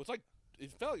there. Well, it's like,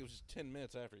 it felt like it was just 10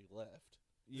 minutes after he left.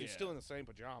 Yeah. He's still in the same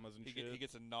pajamas and He shit.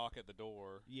 gets a knock at the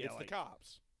door, Yeah, it's like, the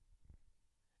cops.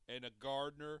 and a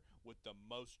gardener with the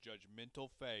most judgmental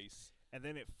face. and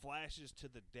then it flashes to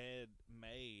the dead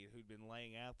maid who'd been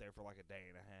laying out there for like a day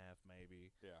and a half,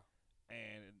 maybe. Yeah.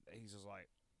 And he's just like,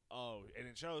 oh, and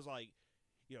it shows like,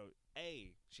 you know,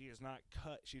 she is not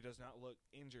cut. She does not look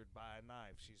injured by a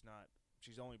knife.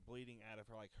 She's only bleeding out of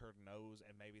her like her nose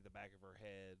and maybe the back of her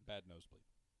head. Bad nosebleed.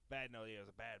 Bad nose. Yeah, it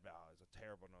was a bad. It was a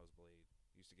terrible nosebleed.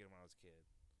 Used to get him when I was a kid.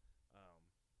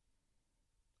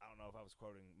 I don't know if I was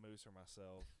quoting Moose or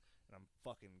myself, and I'm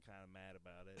fucking kind of mad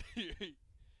about it.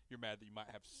 You're mad that you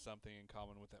might have something in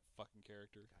common with that fucking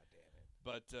character. God damn it.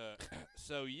 But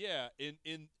so yeah,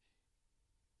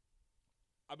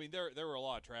 I mean there were a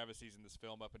lot of travesties in this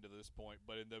film up until this point,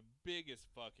 but in the biggest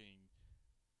fucking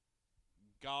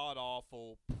god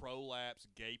awful prolapse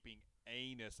gaping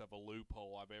anus of a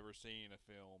loophole I've ever seen in a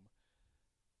film.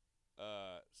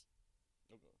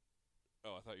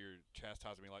 Oh, I thought you were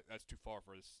chastising me like that's too far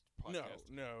for this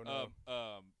podcast. No. It's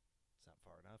not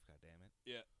far enough. God damn it.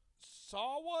 Yeah.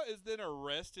 Sawa is then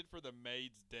arrested for the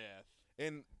maid's death.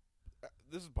 And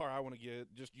this is the part I want to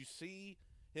get. Just, you see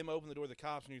him open the door to the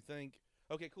cops, and you think,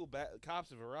 okay, cool, cops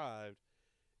have arrived.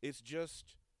 It's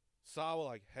just Sawa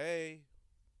like, hey,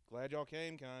 glad y'all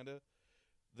came, kind of.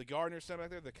 The gardener's sitting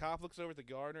back there. The cop looks over at the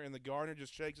gardener, and the gardener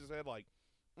just shakes his head like,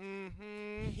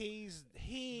 mm-hmm. He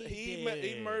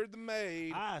murdered the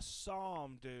maid. I saw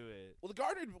him do it. Well, the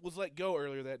gardener was let go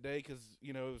earlier that day because,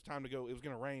 you know, it was time to go. It was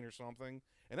going to rain or something.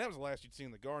 And that was the last you'd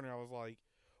seen the gardener. I was like,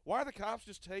 why are the cops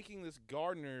just taking this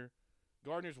gardener's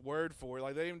word for it?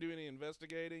 Like, they didn't do any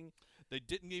investigating. They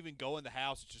didn't even go in the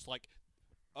house. It's just like,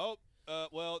 oh,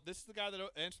 well, this is the guy that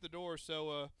answered the door,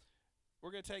 so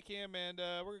we're going to take him and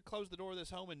we're going to close the door of this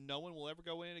home and no one will ever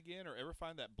go in again or ever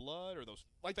find that blood or those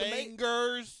Like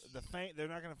fingers. They're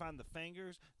not going to find the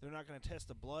fingers. They're not going to test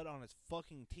the blood on his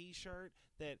fucking T-shirt.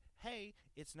 That, hey,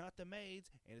 it's not the maid's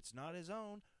and it's not his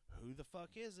own. Who the fuck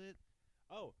is it?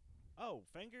 Oh,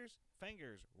 fingers,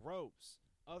 ropes,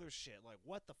 other shit. Like,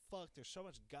 what the fuck? There's so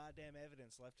much goddamn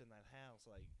evidence left in that house.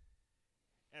 Like,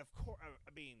 and of course,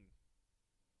 I mean,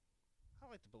 I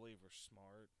like to believe we're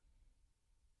smart.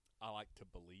 I like to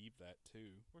believe that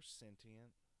too. We're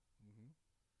sentient. Mm-hmm.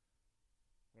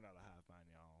 We're not a hive mind,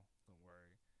 y'all. Don't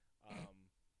worry.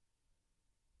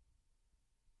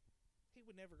 He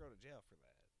would never go to jail for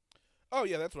that. Oh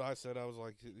yeah, that's what I said. I was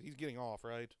like, he's getting off,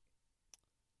 right?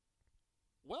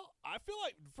 Well, I feel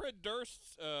like Fred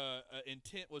Durst's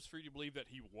intent was for you to believe that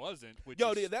he wasn't. Which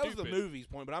Yo, is dude, that was the stupid. movie's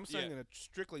point, but I'm saying Yeah. in a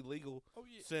strictly legal Oh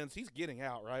yeah. sense, he's getting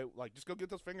out, right? Like, just go get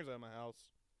those fingers out of my house.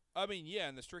 I mean, yeah,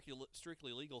 in the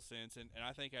strictly legal sense, and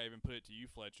I think I even put it to you,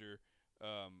 Fletcher.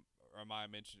 Or I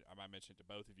might mention it to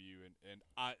both of you, and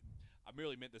I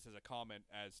merely meant this as a comment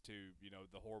as to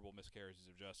the horrible miscarriages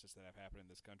of justice that have happened in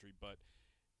this country. But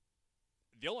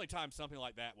the only time something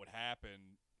like that would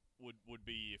happen would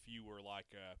be if you were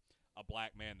like a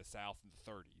black man in the South in the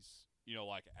 30s.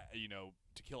 Like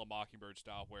To Kill a Mockingbird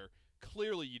style, where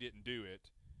clearly you didn't do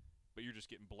it, but you're just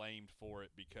getting blamed for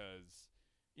it because.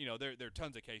 There are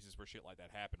tons of cases where shit like that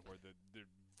happened, where the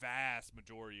vast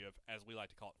majority of, as we like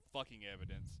to call it, fucking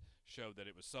evidence showed that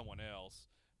it was someone else,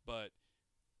 but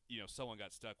someone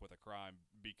got stuck with a crime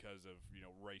because of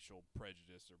racial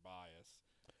prejudice or bias.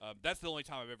 That's the only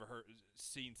time I've ever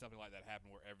seen something like that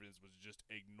happen, where evidence was just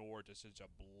ignored to such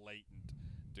a blatant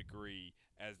degree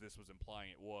as this was implying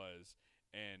it was.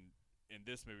 And in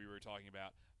this movie, we were talking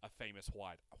about a famous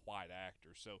white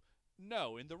actor. So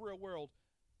no, in the real world.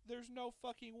 There's no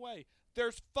fucking way.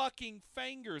 There's fucking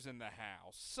fingers in the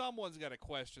house. Someone's got to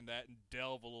question that and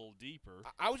delve a little deeper.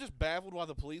 I was just baffled why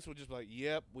the police would just be like,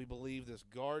 yep, we believe this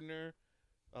gardener.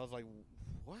 I was like,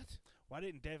 what? Why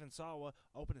didn't Devin Sawa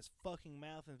open his fucking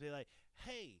mouth and be like,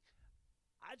 hey,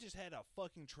 I just had a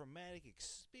fucking traumatic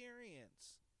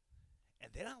experience.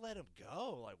 And then I let him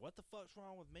go. Like, what the fuck's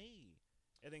wrong with me?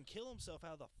 And then kill himself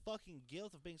out of the fucking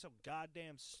guilt of being so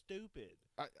goddamn stupid.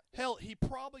 Hell, he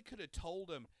probably could have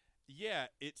told him, yeah,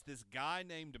 it's this guy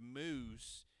named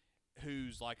Moose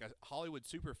who's like a Hollywood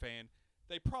superfan.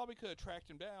 They probably could have tracked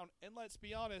him down. And let's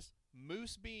be honest,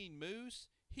 Moose being Moose,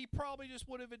 he probably just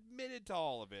would have admitted to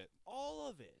all of it. All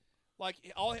of it. Like,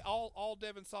 all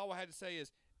Devin Sawa had to say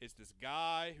is, it's this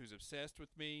guy who's obsessed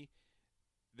with me.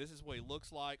 This is what he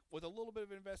looks like. With a little bit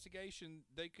of investigation,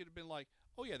 they could have been like,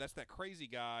 oh, yeah, that's that crazy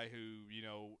guy who,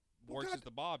 works as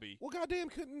the Bobby. Well, goddamn,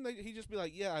 couldn't he just be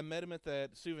like, yeah, I met him at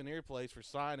that souvenir place for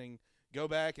signing. Go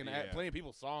back and plenty of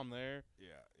people saw him there. Yeah.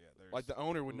 Like, the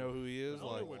owner would know who he is. The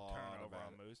owner Like, would turn over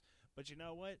on Moose. But you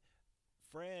know what?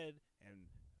 Fred and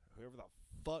whoever the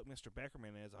fuck Mr.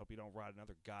 Beckerman is, I hope you don't write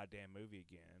another goddamn movie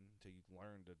again until you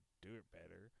learn to do it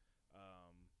better.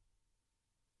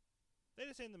 They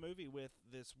just end the movie with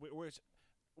this,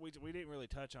 which we didn't really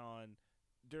touch on.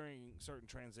 During certain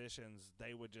transitions,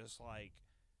 they would just like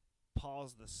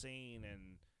pause the scene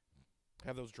and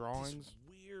have those drawings. This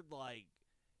weird like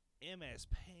MS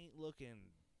Paint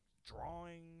looking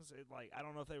drawings. I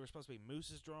don't know if they were supposed to be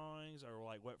Moose's drawings or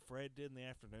like what Fred did in the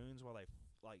afternoons while they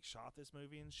like shot this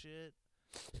movie and shit.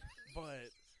 But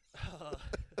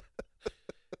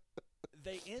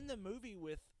they end the movie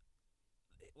with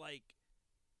like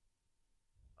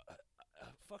a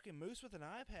fucking moose with an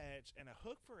eye patch and a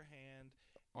hook for a hand.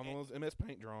 On those MS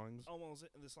Paint drawings. Almost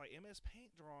this like MS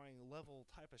Paint drawing level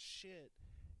type of shit.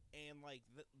 And like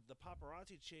the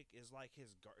paparazzi chick is like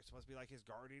it's supposed to be like his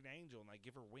guardian angel and like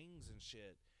give her wings and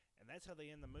shit. And that's how they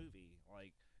end the movie.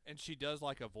 Like, and she does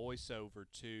like a voiceover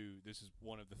too. This is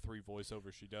one of the 3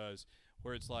 voiceovers she does,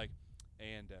 where it's like,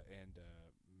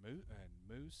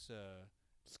 Moose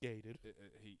skated.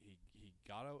 He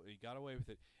got away with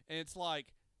it, and it's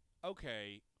like,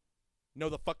 okay, no,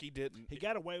 the fuck he didn't. He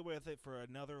got away with it for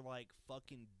another like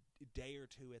fucking day or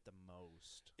 2 at the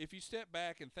most. If you step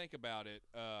back and think about it,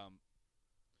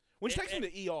 when she takes him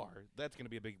to ER, that's going to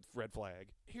be a big red flag.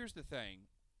 Here's the thing.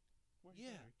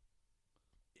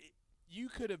 You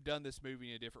could have done this movie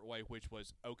in a different way, which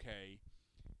was, okay,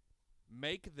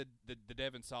 make the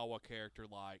Devin Sawa character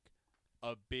like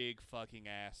a big fucking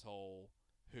asshole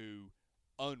who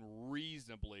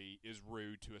unreasonably is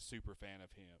rude to a super fan of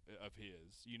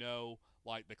his.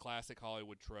 Like the classic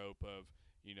Hollywood trope of,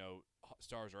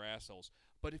 stars are assholes.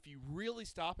 But if you really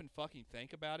stop and fucking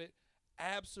think about it,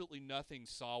 absolutely nothing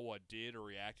Sawa did or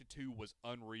reacted to was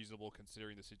unreasonable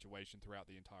considering the situation throughout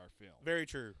the entire film. Very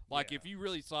true. Like, if you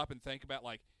really stop and think about,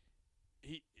 like,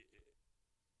 he...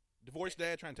 divorced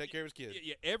dad trying to take care of his kids.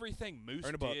 Yeah, everything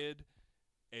Moose did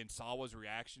and Sawa's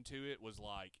reaction to it was,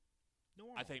 like,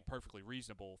 normal. I think perfectly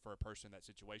reasonable for a person in that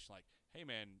situation. Like, hey,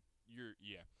 man,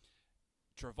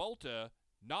 Travolta,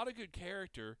 not a good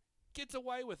character, gets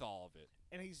away with all of it.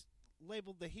 And he's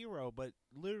labeled the hero, but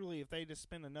literally if they just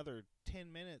spend another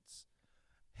 10 minutes,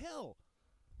 hell,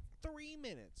 3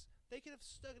 minutes, They could have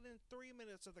stuck it in 3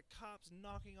 minutes of the cops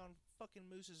knocking on fucking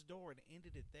Moose's door and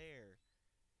ended it there.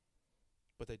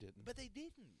 But they didn't. But they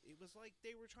didn't. It was like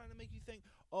they were trying to make you think,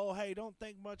 oh, hey, don't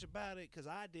think much about it, because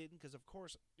I didn't, because, of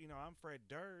course, I'm Fred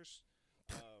Durst.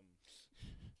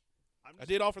 I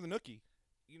did offer the nookie.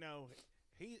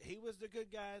 He was the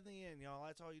good guy in the end, y'all.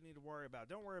 That's all you need to worry about.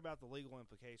 Don't worry about the legal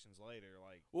implications later.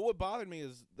 Well, what bothered me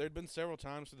is there'd been several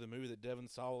times through the movie that Devon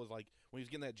Sawa was like, when he was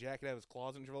getting that jacket out of his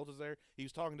closet and Travolta's there, he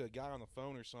was talking to a guy on the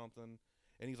phone or something,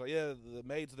 and he's like, yeah, the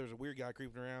maid said there's a weird guy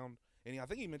creeping around. And I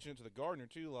think he mentioned it to the gardener,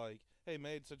 too, like, hey,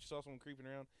 maid said you saw someone creeping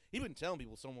around. He'd been telling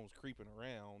people someone was creeping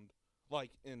around,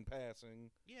 like, in passing.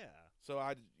 Yeah. So,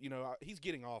 he's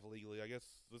getting off legally. I guess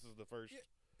this is the first.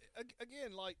 Yeah,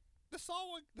 again, like, the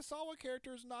Sawa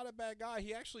character is not a bad guy.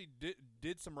 He actually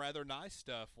did some rather nice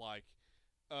stuff. Like,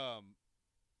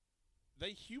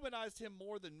 they humanized him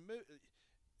more than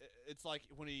it's like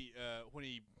when he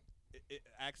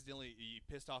accidentally he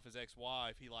pissed off his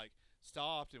ex-wife. He like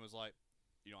stopped and was like,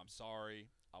 I'm sorry,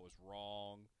 I was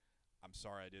wrong. I'm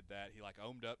sorry I did that. He like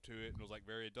owned up to it and was like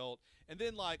very adult. And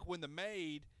then like when the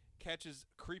maid catches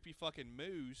creepy fucking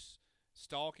Moose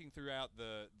stalking throughout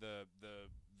the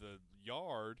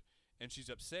yard and she's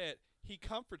upset, he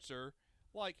comforts her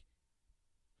like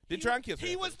didn't try and kiss her.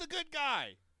 He was the good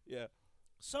guy. Yeah.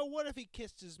 So what if he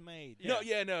kissed his maid?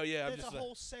 Yeah. No. That's a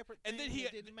whole separate thing. And then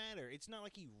it didn't matter. It's not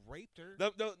like he raped her.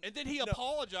 No, and then he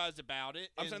apologized about it.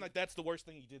 I'm saying like that's the worst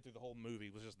thing he did through the whole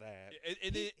movie was just that.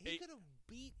 And he could have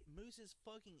beat Moose's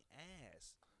fucking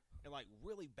ass. And like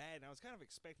really bad. And I was kind of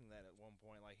expecting that at one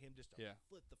point, like him just to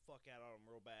flip the fuck out on him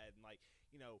real bad and like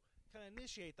kind of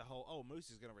initiate the whole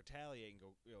Moose is gonna retaliate and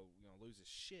go lose his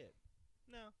shit.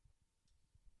 No.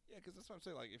 Yeah, because that's what I'm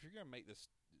saying. Like if you're gonna make this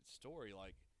story,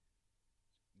 like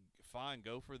fine,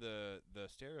 go for the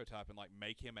stereotype and like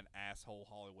make him an asshole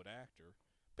Hollywood actor.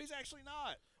 But he's actually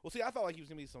not. Well, see, I felt like he was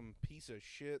gonna be some piece of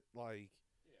shit, like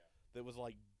that was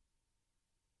like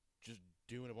just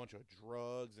doing a bunch of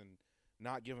drugs and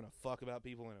not giving a fuck about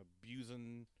people and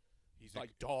abusing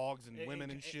like dogs and women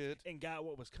and shit. And got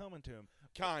what was coming to him.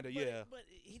 Kinda, yeah. But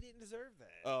he didn't deserve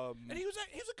that. And he was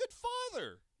a good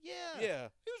father. Yeah. Yeah.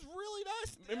 He was really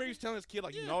nice. Remember he was telling his kid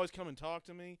like you can always come and talk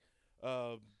to me,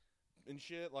 and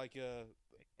shit like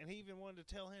And he even wanted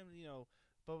to tell him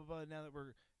blah blah blah. Now that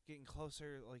we're getting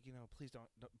closer, like please don't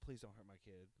hurt my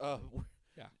kid.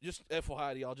 Yeah. Just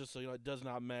FYI, y'all, just so you know, it does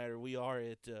not matter. We are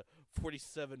at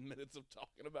 47 minutes of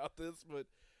talking about this, but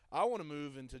I want to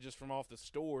move into just from off the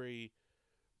story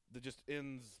that just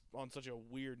ends on such a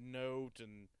weird note,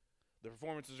 and the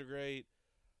performances are great.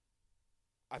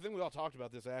 I think we all talked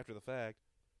about this after the fact.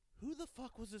 Who the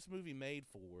fuck was this movie made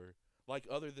for? Like,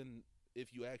 other than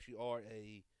if you actually are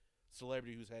a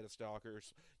celebrity who's had a stalker.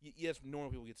 Yes,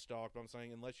 normal people get stalked, but I'm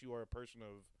saying unless you are a person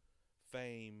of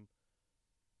fame,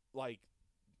 like,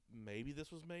 maybe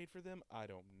this was made for them. I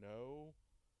don't know.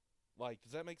 Like,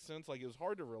 does that make sense? Like, it was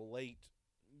hard to relate.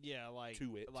 Yeah, like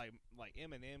to it. Like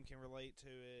Eminem can relate to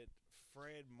it.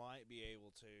 Fred might be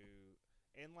able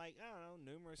to, and like I don't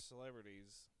know, numerous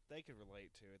celebrities they could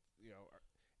relate to it.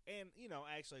 And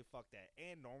actually, fuck that.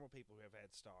 And normal people who have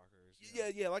had stalkers.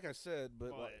 Yeah. Like I said,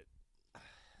 but like,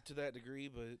 to that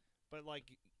degree, but like,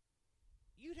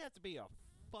 you'd have to be a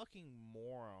fucking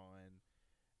moron,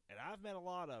 and I've met a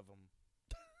lot of them.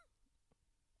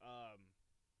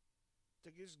 To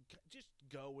just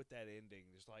go with that ending,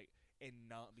 just like, and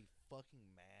not be fucking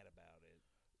mad about it.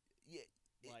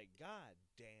 Yeah. Like, god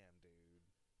damn, dude.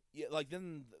 Yeah, like,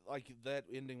 then, like, that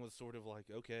ending was sort of like,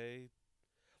 okay.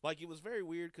 Like, it was very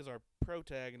weird because our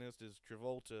protagonist is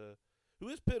Travolta, who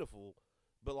is pitiful,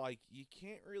 but, like, you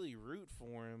can't really root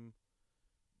for him.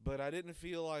 But I didn't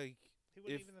feel like... He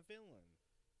wasn't even the villain.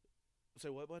 Say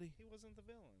what, buddy? He wasn't the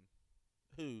villain.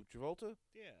 Who, Travolta?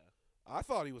 Yeah. I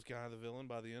thought he was kind of the villain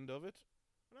by the end of it.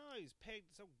 No, he's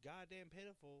pegged so goddamn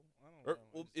pitiful. I don't know.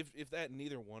 Well, if that,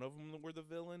 neither one of them were the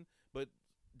villain, but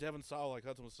Devon Sawa, like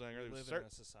Hudson was saying earlier, live in a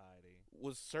society.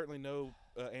 Was certainly no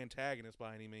antagonist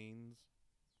by any means.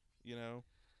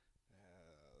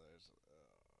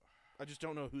 I just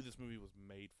don't know who this movie was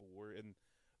made for, and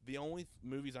the only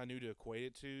movies I knew to equate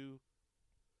it to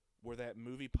were that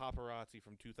movie Paparazzi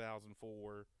from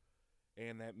 2004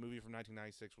 and that movie from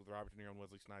 1996 with Robert De Niro and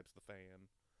Wesley Snipes, The Fan.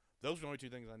 Those were the only two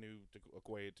things I knew to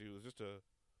equate it to. It was just a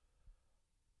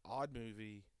odd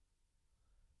movie.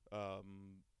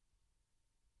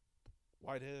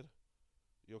 Whitehead,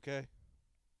 you okay?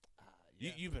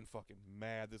 Yeah. You've been fucking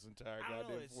mad this entire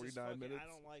goddamn 49 minutes. I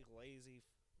don't like lazy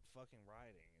fucking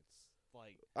writing. It's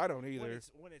like I don't either.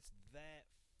 When it's that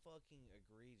fucking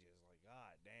egregious, like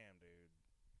god damn, dude.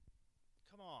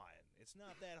 Come on, it's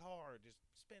not that hard. Just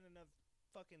spend enough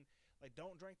fucking like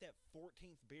don't drink that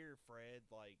 14th beer, Fred.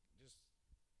 Like just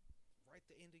right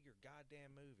the end of your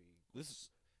goddamn movie.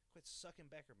 Quit sucking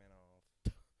Beckerman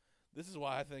off. This is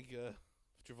why I think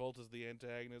Travolta's the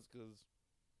antagonist, because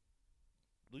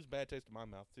at least bad taste in my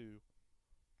mouth too.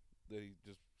 That he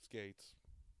just skates,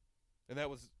 and that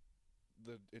was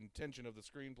the intention of the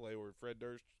screenplay, where Fred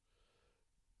Durst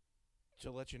to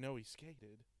let you know he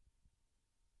skated,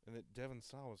 and that Devon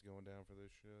Sawa was going down for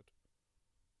this shit.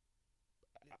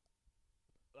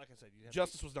 Like I said,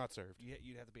 Justice was not served.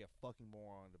 You'd have to be a fucking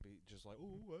moron to be just like,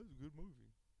 oh, that's a good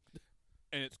movie.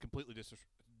 And it's completely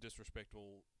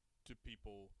disrespectful to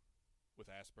people with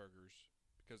Asperger's,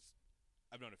 because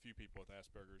I've known a few people with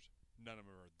Asperger's. None of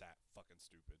them are that fucking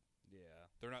stupid.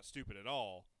 Yeah. They're not stupid at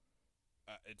all.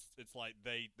 It's like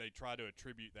they try to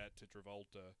attribute that to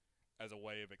Travolta as a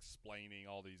way of explaining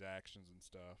all these actions and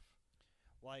stuff.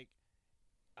 Like,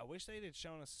 I wish they'd had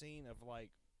shown a scene of,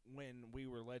 like, when we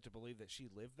were led to believe that she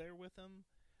lived there with him,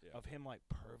 of him, like,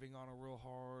 perving on her real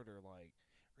hard, or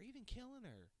even killing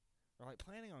her, or, like,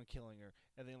 planning on killing her,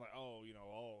 and then, like,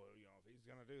 if he's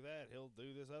gonna do that, he'll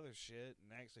do this other shit,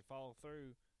 and actually follow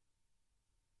through.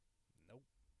 Nope.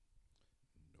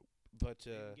 But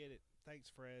Didn't get it. Thanks,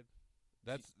 Fred.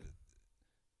 That's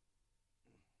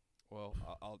well,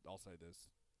 I'll say this.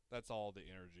 That's all the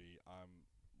energy I'm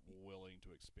willing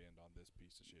to expend on this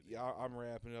piece of shit. yeah, I'm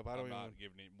wrapping it up. I'm not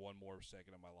giving it one more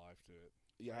second of my life to it.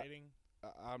 Yeah, Rating?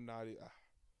 I'm not.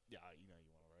 Yeah, you want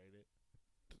to rate it.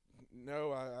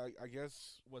 No, I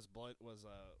guess Was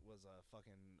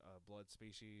fucking blood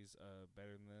species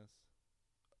better than this?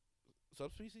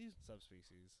 subspecies.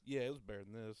 Subspecies. Yeah, it was better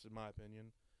than this, in my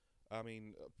opinion. I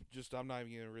mean, I'm not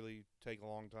even gonna really take a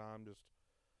long time.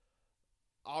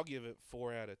 I'll give it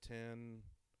 4 out of 10.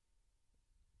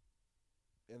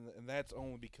 And that's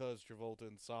only because Travolta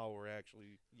and Saw were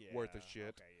actually worth a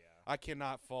shit. Okay, yeah. I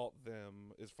cannot fault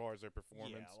them as far as their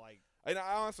performance. Yeah, like, And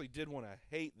I honestly did want to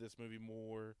hate this movie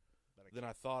more than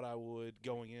I thought I would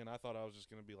going in. I thought I was just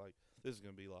going to be like, this is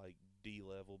going to be like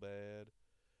D-level bad.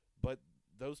 But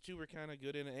those two were kind of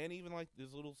good in it. And even like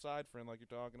this little side friend like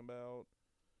you're talking about,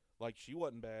 like she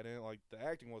wasn't bad in it. Like the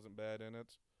acting wasn't bad in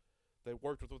it. They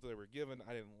worked with what they were given.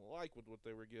 I didn't like what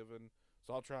they were given.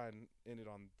 So I'll try and end it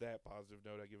on that positive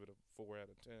note. I give it a 4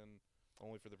 out of 10,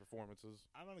 only for the performances.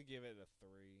 I'm gonna give it a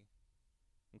 3.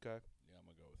 Okay. Yeah, I'm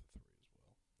gonna go with a 3 as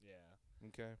well. Yeah.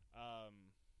 Okay.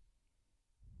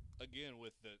 Again,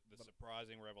 with the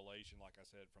surprising revelation, like I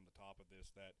said from the top of this,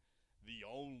 that the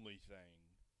only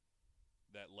thing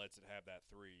that lets it have that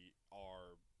 3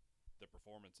 are the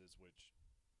performances, which,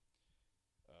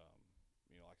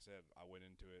 like I said, I went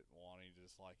into it wanting to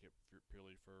dislike it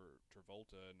purely for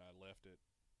Travolta, and I left it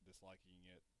disliking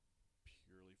it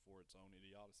purely for its own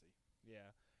idiocy.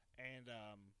 Yeah. And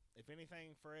if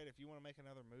anything, Fred, if you want to make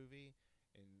another movie,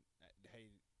 and hey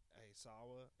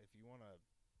Sawa, if you want to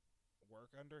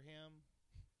work under him,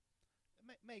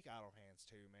 make Idle Hands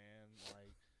 2, man.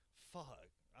 Like,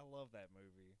 fuck, I love that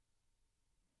movie.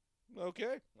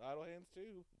 Okay. Idle Hands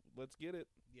 2. Let's get it.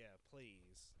 Yeah,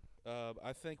 please.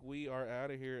 I think we are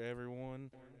out of here, everyone.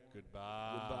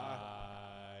 Goodbye.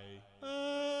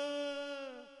 Goodbye.